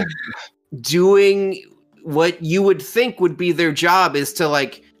doing what you would think would be their job is to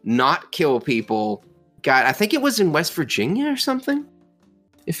like not kill people. I think it was in West Virginia or something,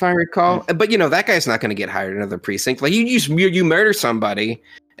 if I recall. But that guy's not going to get hired in another precinct. Like, you murder somebody,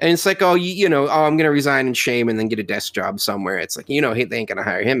 and it's like, I'm going to resign in shame and then get a desk job somewhere. It's like, they ain't going to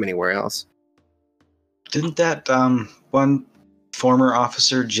hire him anywhere else. Didn't that one former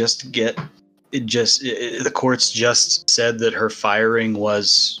officer the courts just said that her firing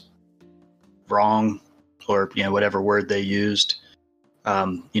was wrong, or whatever word they used.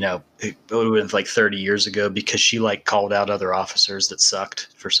 It would have been like 30 years ago, because she like called out other officers that sucked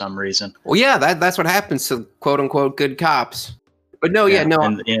for some reason. Well, yeah, that's what happens to quote unquote good cops. But no. And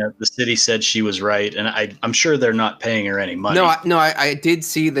the city said she was right, and I'm sure they're not paying her any money. I did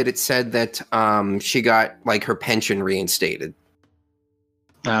see that it said that she got like her pension reinstated.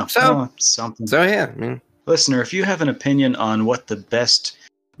 Something. So yeah. Listener, if you have an opinion on what the best,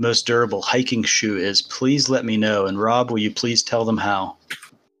 most durable hiking shoe is, please let me know. And Rob, will you please tell them how?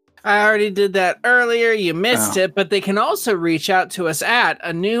 I already did that earlier. You missed it, but they can also reach out to us at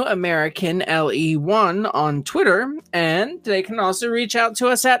A New American LE1 on Twitter, and they can also reach out to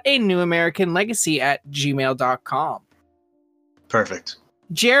us at A New American Legacy at gmail.com. Perfect.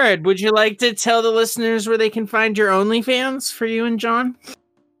 Jared, would you like to tell the listeners where they can find your OnlyFans for you and John?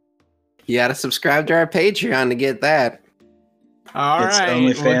 You got to subscribe to our Patreon to get that. All it's right.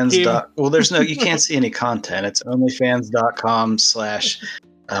 OnlyFans. Well, you can't see any content. It's onlyfans.com/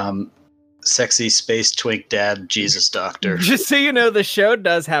 sexy space twink dad Jesus doctor. Just so you know, the show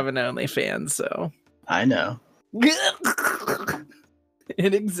does have an OnlyFans, so I know.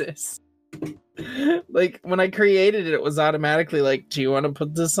 It exists. Like when I created it, it was automatically like, do you want to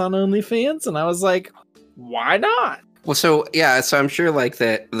put this on OnlyFans? And I was like, why not? Well, so I'm sure like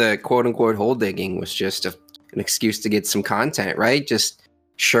that the quote unquote hole digging was just an excuse to get some content, right? Just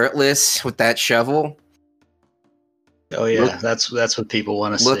shirtless with that shovel. Oh yeah, that's what people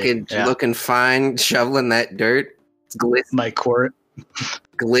want to see. Looking fine, shoveling that dirt. Glistening. My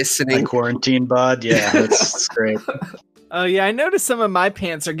quarantine bod. Yeah, that's great. Oh yeah, I noticed some of my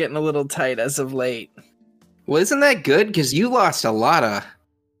pants are getting a little tight as of late. Well, isn't that good? Because you lost a lot of.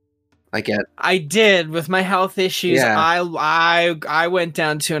 I did with my health issues. Yeah. I went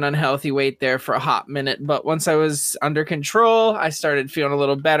down to an unhealthy weight there for a hot minute, but once I was under control, I started feeling a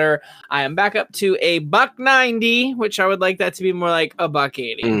little better. I am back up to a $190, which I would like that to be more like a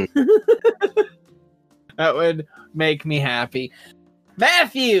 $180. That would make me happy.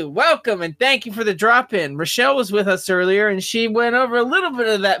 Matthew, welcome and thank you for the drop in. Rochelle was with us earlier and she went over a little bit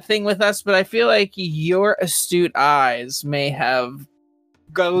of that thing with us, but I feel like your astute eyes may have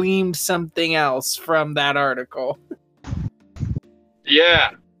gleamed something else from that article.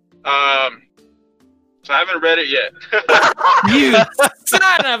 Yeah. So I haven't read it yet. You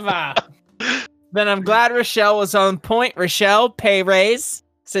son of a... Then I'm glad Rochelle was on point. Rochelle, pay raise.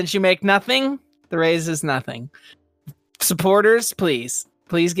 Since you make nothing, the raise is nothing. Supporters, please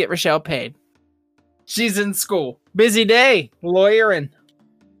get Rochelle paid. She's in school. Busy day, lawyering.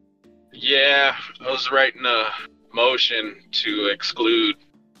 Yeah, I was writing a motion to exclude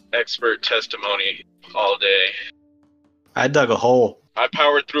expert testimony all day. I dug a hole. I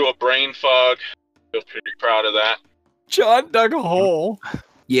powered through a brain fog. Feel pretty proud of that. John dug a hole.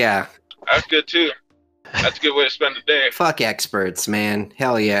 Yeah. That's good too. That's a good way to spend the day. Fuck experts, man.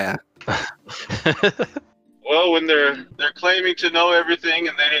 Hell yeah. Well, when they're claiming to know everything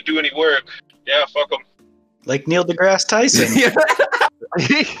and they didn't do any work, yeah, fuck them. Like Neil deGrasse Tyson.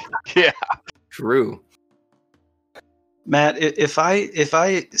 Yeah. True. Matt, if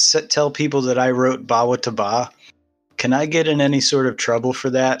I tell people that I wrote Bawa to Ba, can I get in any sort of trouble for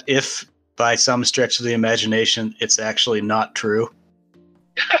that if by some stretch of the imagination it's actually not true?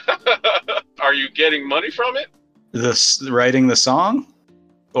 Are you getting money from it? Writing the song?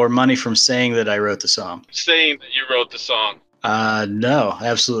 Or money from saying that I wrote the song? Saying that you wrote the song. No,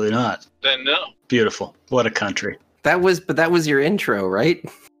 absolutely not. Then no. Beautiful. What a country. That was your intro, right?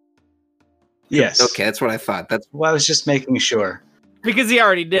 Yes. Okay, that's what I thought. Well, I was just making sure. Because he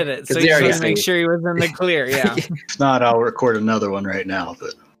already did it, so he just wanted to make sure he was in the clear, yeah. If not, I'll record another one right now,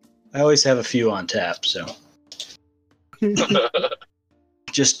 but I always have a few on tap, so.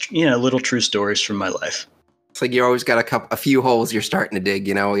 Just, little true stories from my life. It's like you always got a few holes you're starting to dig,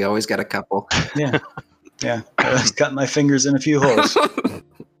 you always got a couple. Yeah. I've got my fingers in a few holes.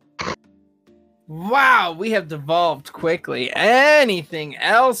 Wow, we have devolved quickly. Anything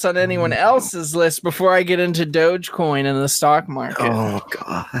else on anyone else's list before I get into Dogecoin and the stock market? Oh,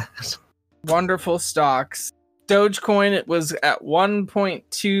 God. Wonderful stocks. Dogecoin, it was at 12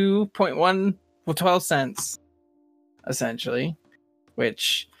 cents, essentially,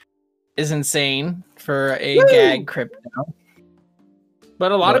 which is insane for a gag crypto.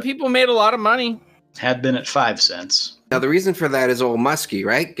 But a lot of people made a lot of money. Had been at 5 cents. Now, the reason for that is old Muskie,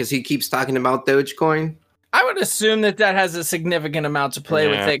 right? Because he keeps talking about Dogecoin. I would assume that has a significant amount to play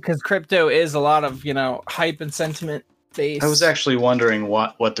with it, because crypto is a lot of, hype and sentiment based. I was actually wondering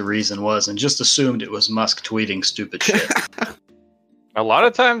what the reason was and just assumed it was Musk tweeting stupid shit. A lot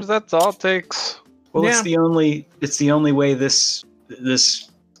of times that's all it takes. Well, it's the only way this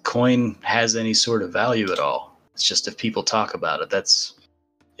coin has any sort of value at all. It's just if people talk about it,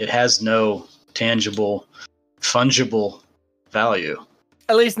 it has no tangible, fungible value.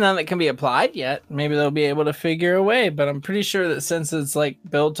 At least none that can be applied yet. Maybe they'll be able to figure a way, but I'm pretty sure that since it's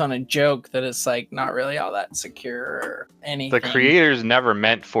built on a joke, that it's not really all that secure or anything. The creators never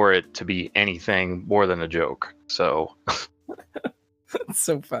meant for it to be anything more than a joke. So it's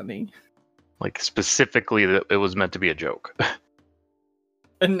so funny. Specifically that it was meant to be a joke.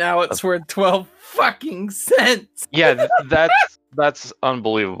 And now it's worth 12 fucking cents. Yeah, that's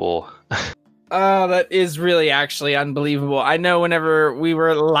unbelievable. Oh, that is really actually unbelievable. I know whenever we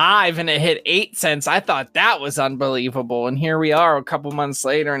were live and it hit 8 cents, I thought that was unbelievable. And here we are a couple months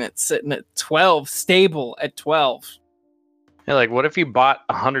later and it's sitting at 12, stable at 12. Yeah, what if you bought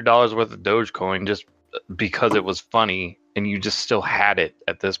 $100 worth of Dogecoin just because it was funny and you just still had it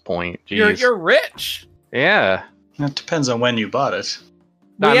at this point? Jeez. You're rich. Yeah. It depends on when you bought it.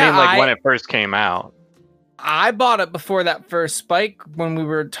 No, I mean when it first came out. I bought it before that first spike when we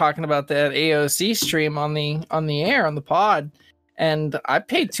were talking about that AOC stream on the air, on the pod, and I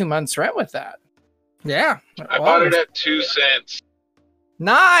paid 2 months rent with that. Yeah. I bought it at 2 cents.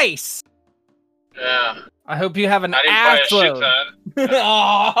 Nice. Yeah. I hope you have an I didn't buy a ass shit load. ton.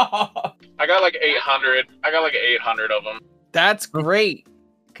 Aw, I got like 800. I got like 800 of them. that's great.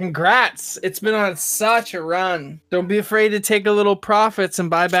 Congrats. It's been on such a run. Don't be afraid to take a little profits and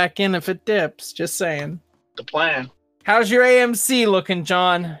buy back in if it dips. Just saying. The plan. How's your AMC looking,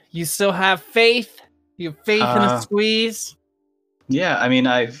 John? You still have faith? You have faith in a squeeze? Yeah, I mean,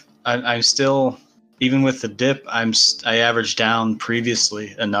 I'm still, even with the dip, I averaged down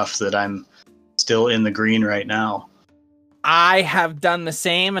previously enough that I'm still in the green right now. I have done the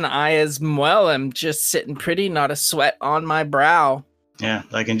same, and I as well am just sitting pretty, not a sweat on my brow. Yeah,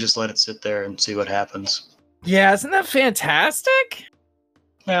 I can just let it sit there and see what happens. Yeah, isn't that fantastic?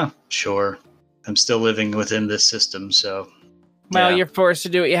 Yeah, sure. I'm still living within this system, so. Well, yeah, you're forced to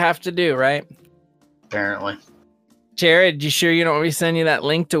do what you have to do, right? apparently. Jared, you sure you don't want me to send you that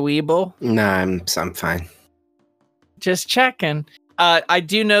link to Weeble? Nah, I'm fine. Just checking. I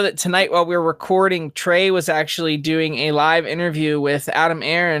do know that tonight while we were recording, Trey was actually doing a live interview with Adam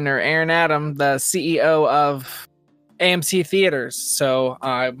Aaron, or Aaron Adam, the CEO of AMC Theaters. So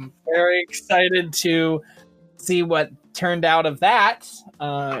I'm very excited to see what turned out of that.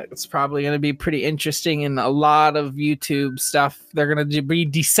 It's probably going to be pretty interesting, and a lot of YouTube stuff. They're going to be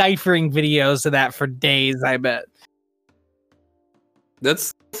deciphering videos of that for days, I bet.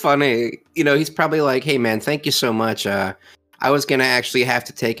 That's funny. You know, he's probably like, hey, man, thank you so much. I was going to actually have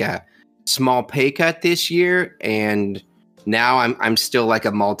to take a small pay cut this year, and now I'm still like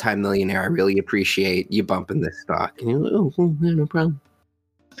a multimillionaire. I really appreciate you bumping this stock. And you're like, oh, no problem.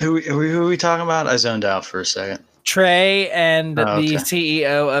 Who are we talking about? I zoned out for a second. Trey and Oh, okay. the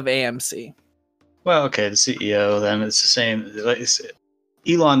CEO of AMC. Well, okay, the CEO, then it's the same.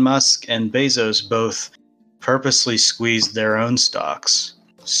 Elon Musk and Bezos both purposely squeezed their own stocks.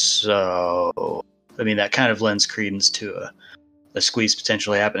 So, I mean, that kind of lends credence to a squeeze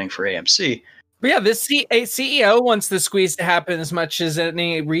potentially happening for AMC. But yeah, this CEO wants the squeeze to happen as much as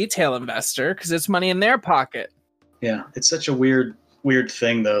any retail investor because it's money in their pocket. Yeah, it's such a weird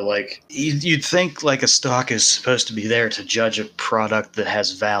thing, though. Like, you'd think like a stock is supposed to be there to judge a product that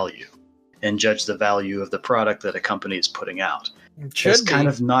has value and judge the value of the product that a company is putting out. That's kind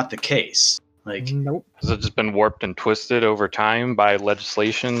of not the case. Like, nope. Has it just been warped and twisted over time by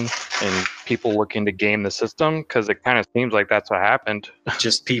legislation and people looking to game the system? Because it kind of seems like that's what happened.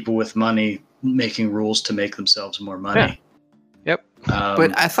 just people with money making rules to make themselves more money. Yeah. Yep.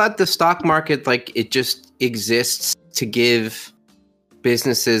 But I thought the stock market, like, it just exists to give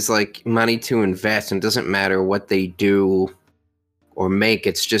businesses like money to invest, and it doesn't matter what they do or make.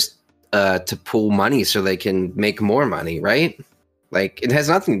 It's just to pool money so they can make more money, right? Like, it has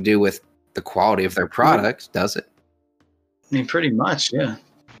nothing to do with the quality of their product, does it? I mean, pretty much, yeah.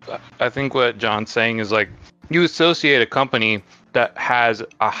 I think what John's saying is, like, you associate a company that has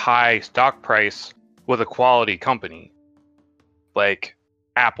a high stock price with a quality company. Like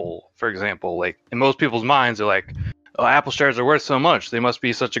Apple, for example. Like, in most people's minds, they're like, oh, Apple shares are worth so much. They must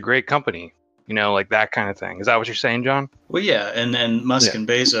be such a great company. You know, like that kind of thing. Is that what you're saying, John? Well, yeah, and then Musk and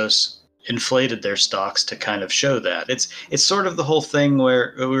Bezos inflated their stocks to kind of show that. It's sort of the whole thing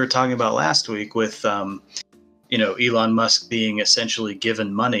where we were talking about last week with Elon Musk being essentially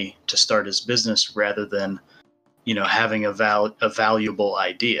given money to start his business rather than having a valuable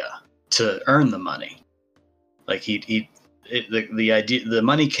idea to earn the money. Like the idea, the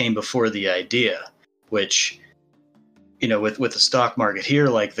money came before the idea, which with the stock market here,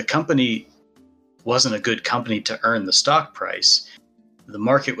 like, the company wasn't a good company to earn the stock price. The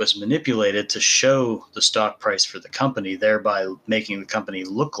market was manipulated to show the stock price for the company, thereby making the company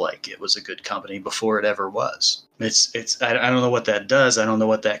look like it was a good company before it ever was. I don't know what that does. I don't know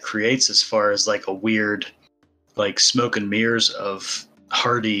what that creates as far as like a weird, like, smoke and mirrors of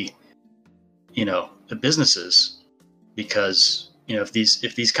hardy, businesses, because if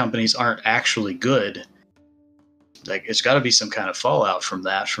these companies aren't actually good, like, it's got to be some kind of fallout from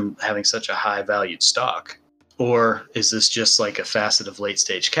that, from having such a high valued stock. Or is this just like a facet of late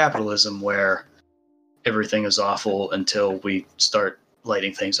stage capitalism where everything is awful until we start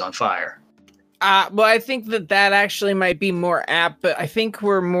lighting things on fire? Well, I think that actually might be more apt, but I think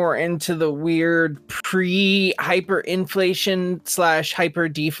we're more into the weird pre-hyperinflation / hyper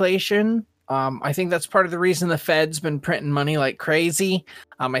deflation. I think that's part of the reason the Fed's been printing money like crazy.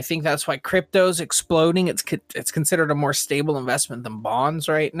 I think that's why crypto's exploding. It's considered a more stable investment than bonds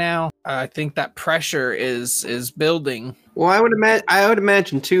right now. I think that pressure is building. Well, I would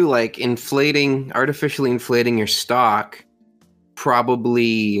imagine too, like, artificially inflating your stock,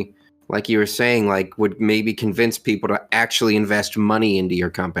 probably, like you were saying, like, would maybe convince people to actually invest money into your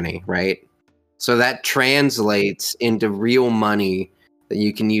company, right? So that translates into real money that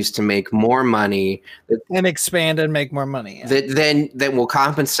you can use to make more money and expand and make more money. Yeah. that will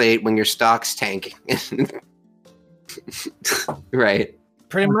compensate when your stock's tanking. Right.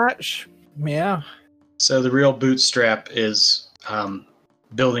 Pretty much. Yeah. So the real bootstrap is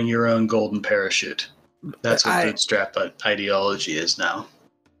building your own golden parachute. That's what bootstrap ideology is now.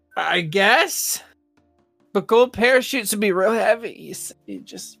 I guess. But gold parachutes would be real heavy.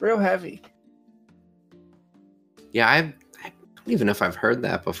 Just real heavy. Yeah, I don't even know if I've heard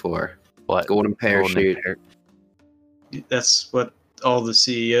that before. What? Golden parachute. That's what all the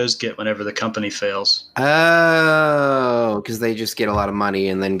CEOs get whenever the company fails. Oh, because they just get a lot of money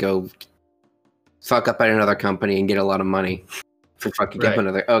and then go fuck up at another company and get a lot of money for fucking up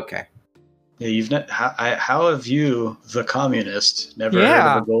another. Okay. Yeah, you've not. How have you, the communist, never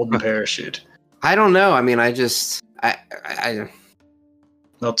heard of a golden parachute? I don't know. I mean, I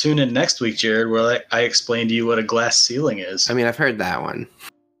Well, tune in next week, Jared, where I explain to you what a glass ceiling is. I mean, I've heard that one.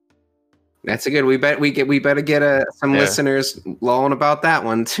 That's a good. We better get some listeners lolling about that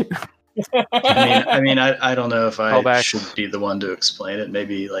one too. I don't know if I should be the one to explain it.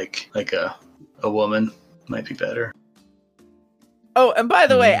 Maybe like a woman might be better. Oh, and by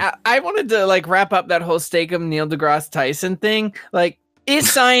the way, I wanted to wrap up that whole Steak-umm Neil deGrasse Tyson thing.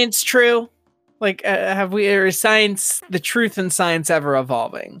 Is science true? Is the truth in science ever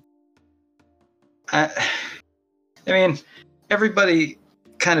evolving? I mean, everybody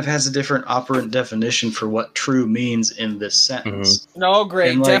kind of has a different operant definition for what true means in this sentence. No,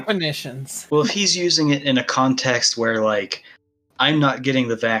 great definitions. Well, if he's using it in a context where I'm not getting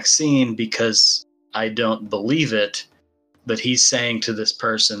the vaccine because I don't believe it, but he's saying to this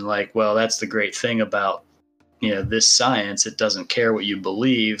person well, that's the great thing about this science. It doesn't care what you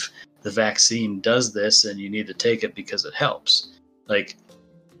believe. The vaccine does this, and you need to take it because it helps. I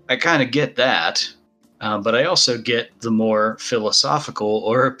kind of get that, but I also get the more philosophical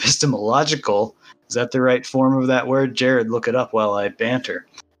or epistemological. Is that the right form of that word? Jared, look it up while I banter.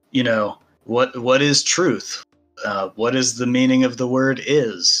 What is truth? What is the meaning of the word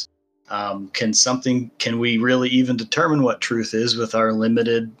is? Can we really even determine what truth is with our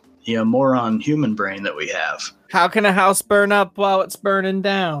limited, moron human brain that we have? How can a house burn up while it's burning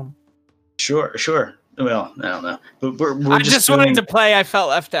down? Sure. Well, I don't know. But we're I just wanted to play. I felt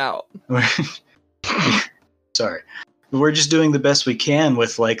left out. Sorry. We're just doing the best we can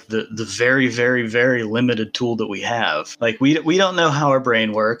with the very, very, very limited tool that we have. We don't know how our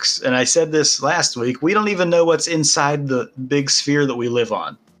brain works. And I said this last week. We don't even know what's inside the big sphere that we live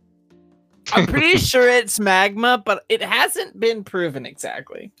on. I'm pretty sure it's magma, but it hasn't been proven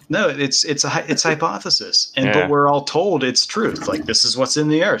exactly. No, it's hypothesis. But we're all told it's truth. This is what's in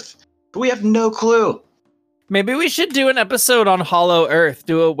the earth. But we have no clue. Maybe we should do an episode on Hollow Earth.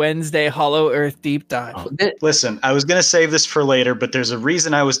 Do a Wednesday Hollow Earth deep dive. Listen, I was going to save this for later, but there's a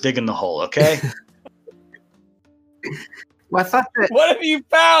reason I was digging the hole, okay? Well, I thought that. What have you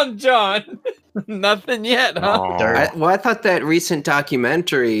found, John? Nothing yet, huh? I thought that recent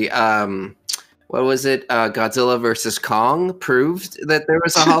documentary, what was it? Godzilla versus Kong proved that there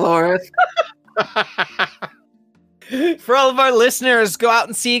was a Hollow Earth. For all of our listeners, go out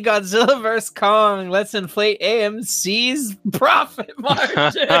and see Godzilla vs. Kong. Let's inflate AMC's profit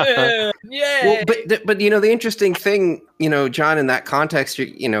margin. Yay! Well, but the interesting thing, John, in that context,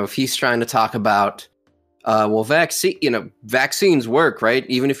 if he's trying to talk about, vaccines work, right?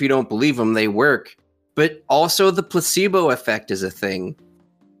 Even if you don't believe them, they work. But also the placebo effect is a thing.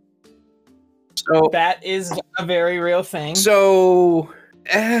 So that is a very real thing. So.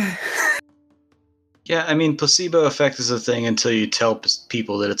 Yeah, I mean, placebo effect is a thing until you tell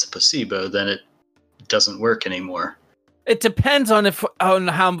people that it's a placebo, then it doesn't work anymore. It depends on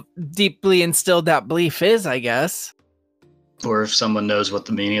how deeply instilled that belief is, I guess. Or if someone knows what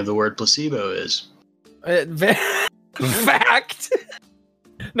the meaning of the word placebo is. Fact.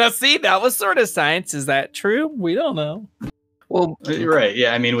 Now, see, that was sort of science. Is that true? We don't know. Well, you're right.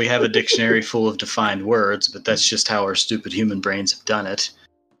 Yeah, I mean, we have a dictionary full of defined words, but that's just how our stupid human brains have done it.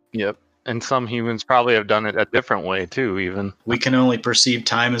 Yep. And some humans probably have done it a different way, too, even. We can only perceive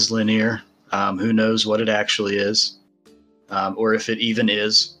time as linear. Who knows what it actually is? Or if it even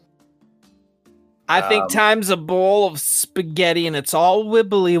is. I think time's a bowl of spaghetti, and it's all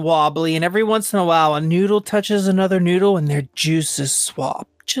wibbly-wobbly, and every once in a while, a noodle touches another noodle, and their juices swap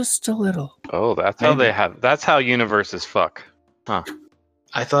just a little. Oh, that's how universes fuck. Huh.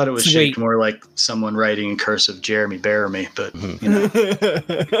 I thought it was shaped more like someone writing in cursive Jeremy Bearimy, but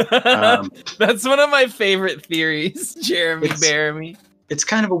that's one of my favorite theories, Jeremy Bearimy. It's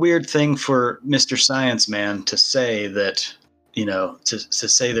kind of a weird thing for Mr. Science Man to say that, to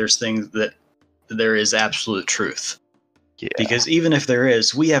say there's things that there is absolute truth. Yeah. Because even if there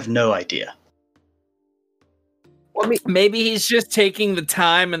is, we have no idea. Well, maybe he's just taking the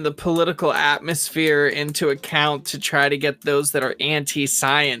time and the political atmosphere into account to try to get those that are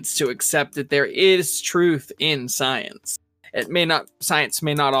anti-science to accept that there is truth in science. Science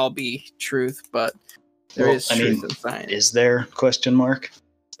may not all be truth, but there is truth in science. Is there? ?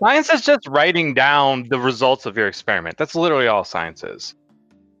 Science is just writing down the results of your experiment. That's literally all science is.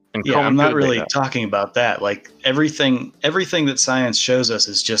 And Yeah, I'm not really talking about that. Like everything that science shows us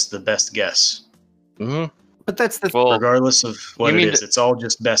is just the best guess. Mm-hmm. But that's the regardless of what it is, it's all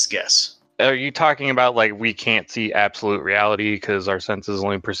just best guess. Are you talking about like we can't see absolute reality because our senses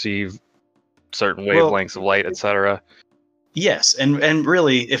only perceive certain wavelengths of light, etc.? Yes, and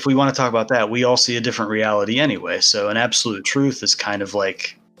really, if we want to talk about that, we all see a different reality anyway. So an absolute truth is kind of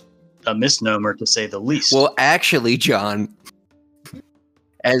like a misnomer, to say the least. Well, actually, John,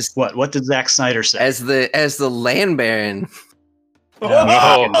 what did Zack Snyder say? As the land baron.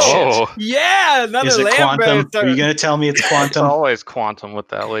 Oh. Yeah, another is it land quantum? baron. Are you going to tell me it's quantum? It's always quantum with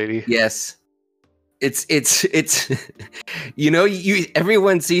that lady. Yes. It's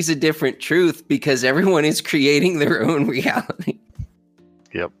everyone sees a different truth because everyone is creating their own reality.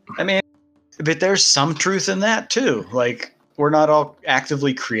 Yep. I mean, but there's some truth in that too. Like, we're not all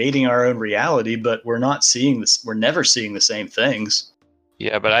actively creating our own reality, but we're not seeing this. We're never seeing the same things.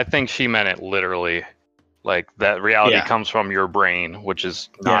 Yeah, but I think she meant it literally. Like, that reality comes from your brain, which is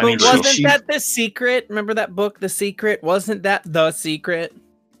not true. Wasn't that The Secret? Remember that book, The Secret? Wasn't that The Secret?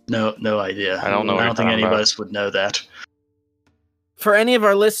 No idea. I don't know. I don't think any of us would know that. For any of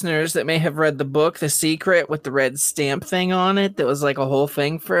our listeners that may have read the book, The Secret, with the red stamp thing on it, that was like a whole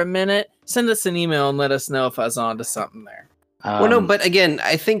thing for a minute, send us an email and let us know if I was onto something there. Well, no, but again,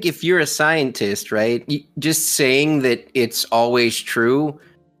 I think if you're a scientist, right, just saying that it's always true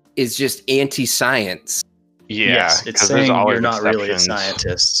is just anti-science. Yeah, yes, it's saying you're not really a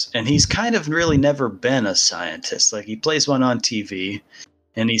scientist. And he's kind of really never been a scientist. Like, he plays one on TV,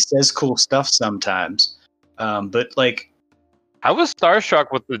 and he says cool stuff sometimes. But, like... I was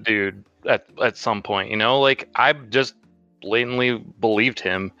starstruck with the dude at some point, you know? Like, I just blatantly believed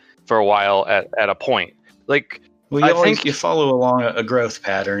him for a while at a point. Like... Well, I think you follow along a growth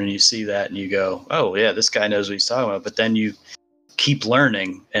pattern, and you see that, and you go, oh, yeah, this guy knows what he's talking about. But then you keep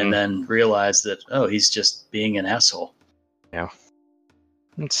learning and then realize that, oh, he's just being an asshole. Yeah.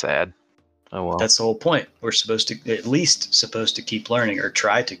 It's sad. Oh, well. That's the whole point. We're at least supposed to keep learning, or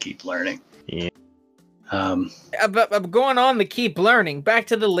try to keep learning. Yeah. But going on to keep learning, back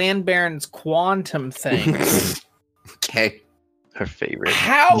to the Land Baron's quantum thing. Okay. Her favorite.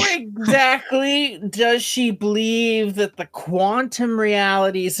 How exactly does she believe that the quantum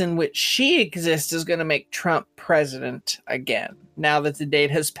realities in which she exists is going to make Trump president again, now that the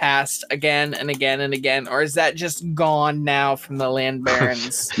date has passed again and again and again? Or is that just gone now from the Land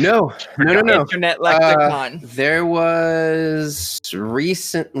Baron's No. internet lexicon? There was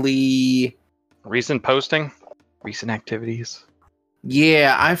recent posting? Recent activities?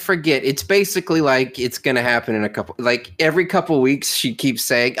 Yeah, I forget. It's basically like it's going to happen in every couple weeks she keeps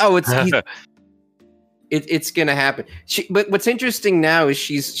saying, "Oh, it's going to happen." But what's interesting now is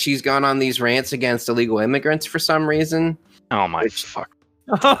she's gone on these rants against illegal immigrants for some reason. Oh my fuck.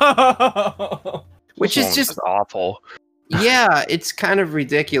 Which is just awful. Yeah, it's kind of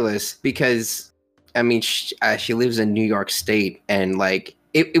ridiculous because I mean she lives in New York State, and like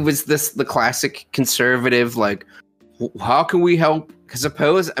it was the classic conservative, like, how can we help? Because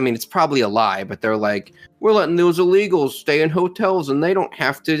it's probably a lie, but they're like, we're letting those illegals stay in hotels and they don't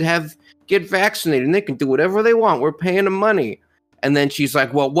have to get vaccinated and they can do whatever they want. We're paying them money. And then she's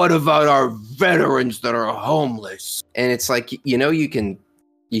like, well, what about our veterans that are homeless? And it's like, you can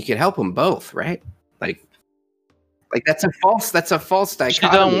help them both, right? Like that's a false dichotomy. She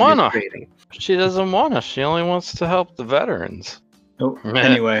doesn't wanna. She doesn't wanna. She only wants to help the veterans. Oh,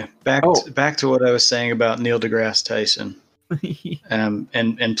 anyway, back to what I was saying about Neil deGrasse Tyson.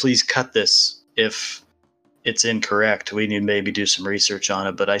 And please cut this if it's incorrect. We need to maybe do some research on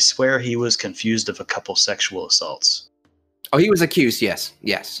it, but I swear he was confused of a couple sexual assaults. Oh, he was accused,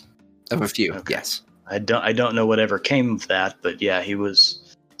 yes. Of a few, okay. Yes. I don't know whatever came of that, but yeah, he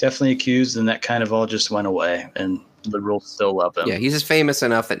was definitely accused, and that kind of all just went away, and liberals still love him. Yeah, he's just famous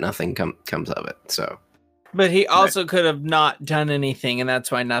enough that nothing comes of it, so... But he also could have not done anything, and that's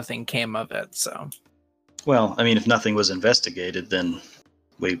why nothing came of it, so... Well, I mean, if nothing was investigated, then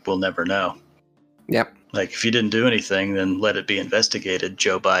we will never know. Yep. Like, if you didn't do anything, then let it be investigated,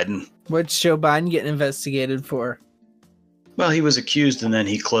 Joe Biden. What's Joe Biden getting investigated for? Well, he was accused, and then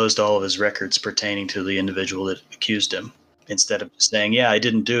he closed all of his records pertaining to the individual that accused him. instead of saying, "Yeah, I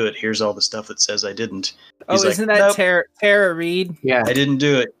didn't do it. Here's all the stuff that says I didn't." Oh, isn't that Tara Reid? Yeah, I didn't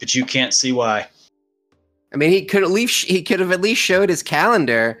do it, but you can't see why. I mean, he could have at least showed his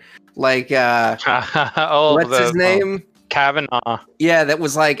calendar, like what's his name? Kavanaugh. Yeah, that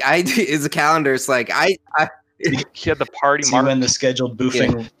was like his calendar. It's like I He had the party See mark. when the scheduled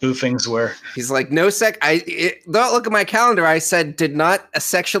boofings were. He's like, no don't look at my calendar. I said did not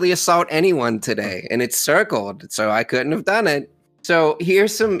sexually assault anyone today, and it's circled, so I couldn't have done it. So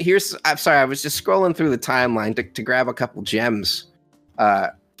I'm sorry, I was just scrolling through the timeline to grab a couple gems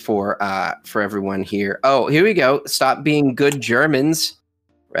for everyone here. Oh, here we go. Stop being good Germans,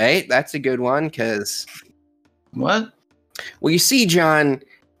 right? That's a good one, because What? well, you see, John,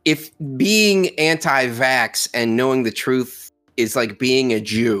 if being anti-vax and knowing the truth is like being a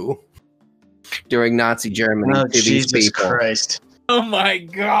Jew during Nazi Germany Oh, to these Jesus people. Christ. Oh my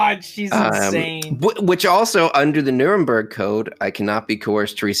God, she's insane. Which also, under the Nuremberg Code, I cannot be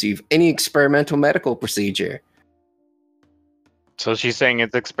coerced to receive any experimental medical procedure. So she's saying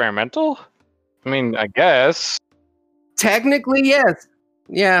it's experimental? I mean, I guess. Technically, yes.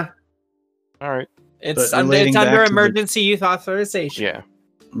 Yeah. All right. It's But under relating back to the- emergency use authorization. Yeah.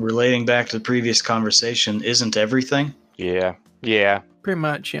 Relating back to the previous conversation, isn't everything? Yeah. Yeah. Pretty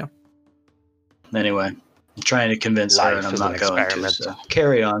much, yeah. Anyway, I'm trying to convince her, Life and I'm is not an going to. experiment. So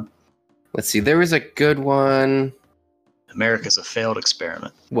carry on. Let's see. There was a good one. America's a failed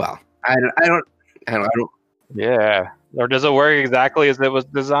experiment. Well, I don't. Yeah. Or does it work exactly as it was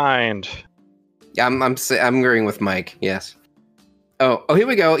designed? I'm agreeing with Mike. Yes. Oh, here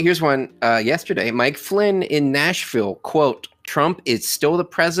we go. Here's one. Yesterday, Mike Flynn in Nashville, quote, "Trump is still the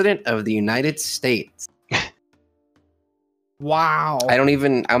president of the United States." Wow. I'm not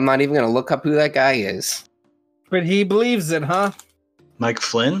even going to look up who that guy is. But he believes it, huh? Mike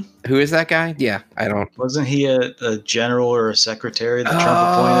Flynn? Who is that guy? Yeah, I don't. Wasn't he a general or a secretary that Trump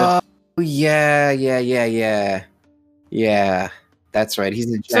appointed? Oh, yeah. That's right.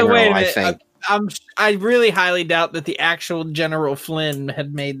 He's a general, So wait a I minute. think. I really highly doubt that the actual General Flynn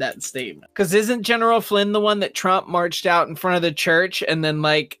had made that statement. Because isn't General Flynn the one that Trump marched out in front of the church, and then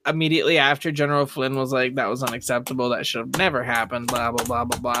like immediately after General Flynn was like, that was unacceptable, that should have never happened, blah blah blah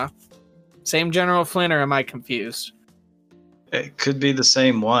blah blah. Same General Flynn, or am I confused? It could be the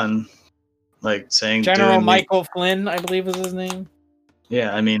same one. Like saying General Michael Flynn, I believe was his name.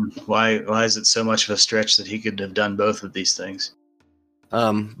 Yeah, I mean, why is it so much of a stretch that he could have done both of these things?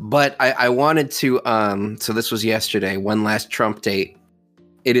 But I wanted to, so this was yesterday, one last Trump date.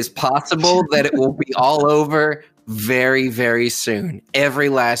 It is possible that it will be all over very, very soon. Every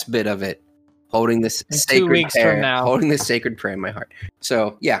last bit of it. Holding this In 2 sacred weeks prayer, from now. holding this sacred prayer in my heart.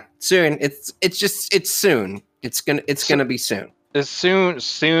 So yeah, soon. It's soon. It's gonna be soon. Is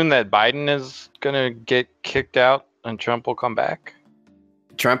soon that Biden is gonna get kicked out and Trump will come back?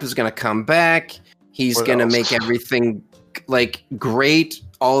 Trump is gonna come back. He's What gonna else? make everything like great.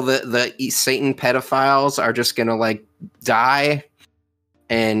 All the Satan pedophiles are just gonna like die,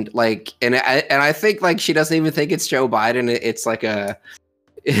 and I think like she doesn't even think it's Joe Biden. It's like a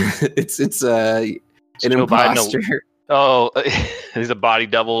it's an Joe Biden, imposter. Oh, he's a body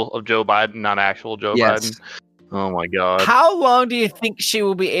double of Joe Biden, not actual Joe Yes. Biden. Oh my God. How long do you think she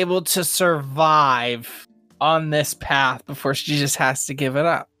will be able to survive on this path before she just has to give it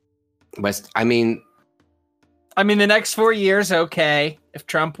up? But I mean, the next 4 years, okay. If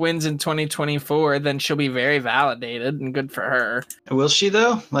Trump wins in 2024, then she'll be very validated and good for her. Will she,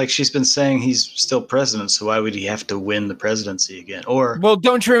 though? Like, she's been saying he's still president, so why would he have to win the presidency again? Or, Well,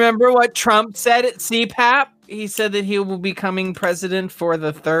 don't you remember what Trump said at CPAP? He said that he will be becoming president for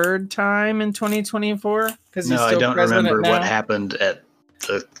the third time in 2024. no, I don't remember what happened at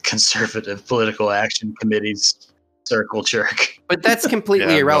the Conservative Political Action Committee's circle jerk. but that's completely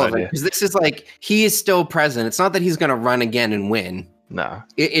Yeah, I have no irrelevant idea. because this is like he is still president. It's not that he's gonna run again and win. No.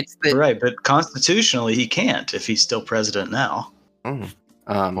 It's the Right, but constitutionally he can't if he's still president now.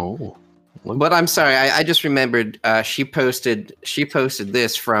 Oh. But I'm sorry, I just remembered she posted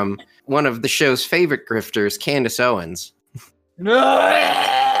this from one of the show's favorite grifters, Candace Owens.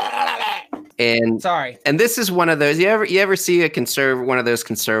 And Sorry. and this is one of those you ever see one of those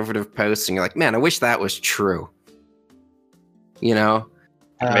conservative posts and you're like, man, I wish that was true. You know?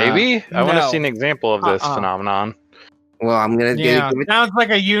 Maybe? I want to no. see an example of this Uh-uh. phenomenon. Well, I'm gonna Yeah, give it sounds like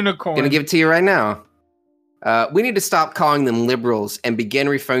a unicorn. Gonna give it to you right now. We need to stop calling them liberals and begin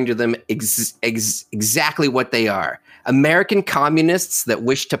referring to them exactly what they are. American communists that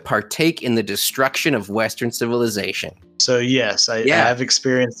wish to partake in the destruction of Western civilization. So yes, I Yeah. have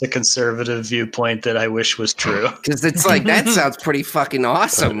experienced a conservative viewpoint that I wish was true. Because it's like, that sounds pretty fucking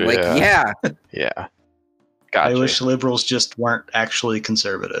awesome. Like, Yeah. yeah. Yeah. Gotcha. I wish liberals just weren't actually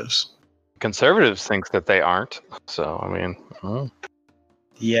conservatives. Conservatives think that they aren't. So, I mean...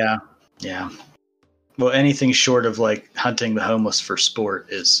 Yeah. Well, anything short of like hunting the homeless for sport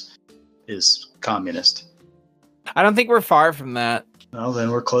is communist. I don't think we're far from that. Well,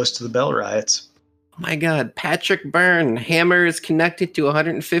 then we're close to the Bell riots. Oh my God, Patrick Byrne. Hammer is connected to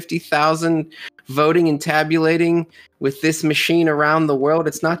 150,000 voting and tabulating with this machine around the world.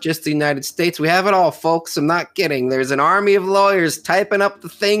 It's not just the United States. We have it all, folks. I'm not kidding. There's an army of lawyers typing up the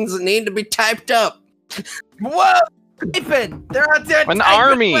things that need to be typed up. Whoa! Typing! They're out there. An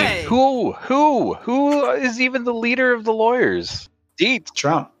army. Who is even the leader of the lawyers? Deets.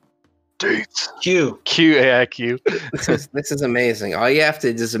 Trump. Deets. Q. Yeah, Q. This is amazing. All you have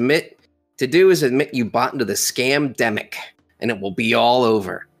to just admit you bought into the scam-demic, and it will be all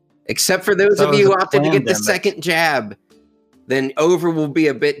over. Except for those of you who opted to get the second jab, then over will be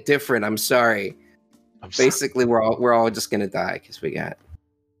a bit different. I'm sorry. Basically, we're all just gonna die because we got.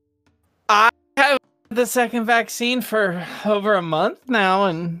 I have the second vaccine for over a month now,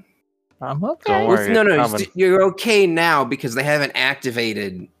 and I'm okay. Don't worry, No, you're okay now because they haven't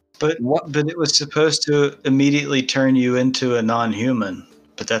activated. But it was supposed to immediately turn you into a non-human,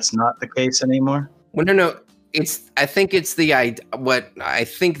 but that's not the case anymore. Well, no. I think the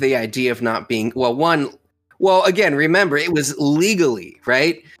idea of not being again, remember it was legally,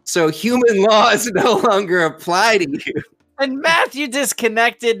 right? So human laws no longer apply to you. And Matthew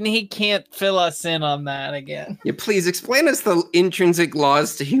disconnected, and he can't fill us in on that again. Yeah, please explain us the intrinsic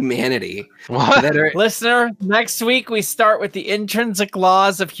laws to humanity. What? Listener, next week we start with the intrinsic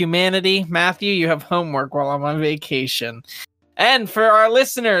laws of humanity. Matthew, you have homework while I'm on vacation. And for our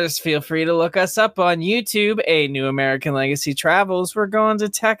listeners, feel free to look us up on YouTube, A New American Legacy Travels. We're going to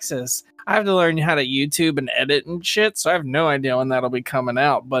Texas. I have to learn how to YouTube and edit and shit, so I have no idea when that'll be coming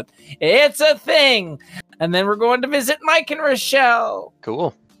out, but it's a thing. And then we're going to visit Mike and Rochelle.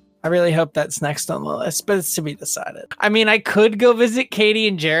 Cool. I really hope that's next on the list, but it's to be decided. I mean, I could go visit Katie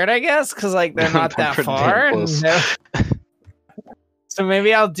and Jared, I guess, because like they're not that far. So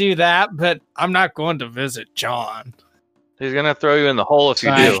maybe I'll do that, but I'm not going to visit John. He's gonna throw you in the hole if you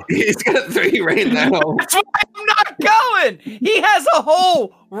do. He's gonna throw you right in that hole. That's why I'm not going. He has a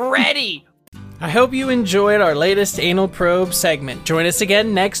hole ready. I hope you enjoyed our latest Anal Probe segment. Join us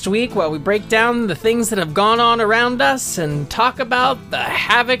again next week while we break down the things that have gone on around us and talk about the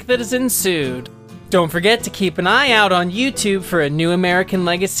havoc that has ensued. Don't forget to keep an eye out on YouTube for A New American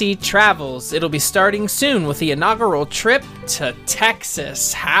Legacy Travels. It'll be starting soon with the inaugural trip to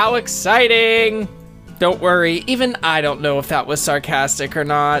Texas. How exciting! Don't worry, even I don't know if that was sarcastic or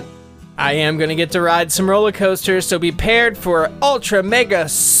not. I am going to get to ride some roller coasters, so be prepared for ultra mega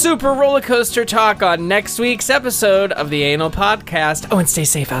super roller coaster talk on next week's episode of the Anal Podcast. Oh, and stay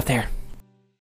safe out there.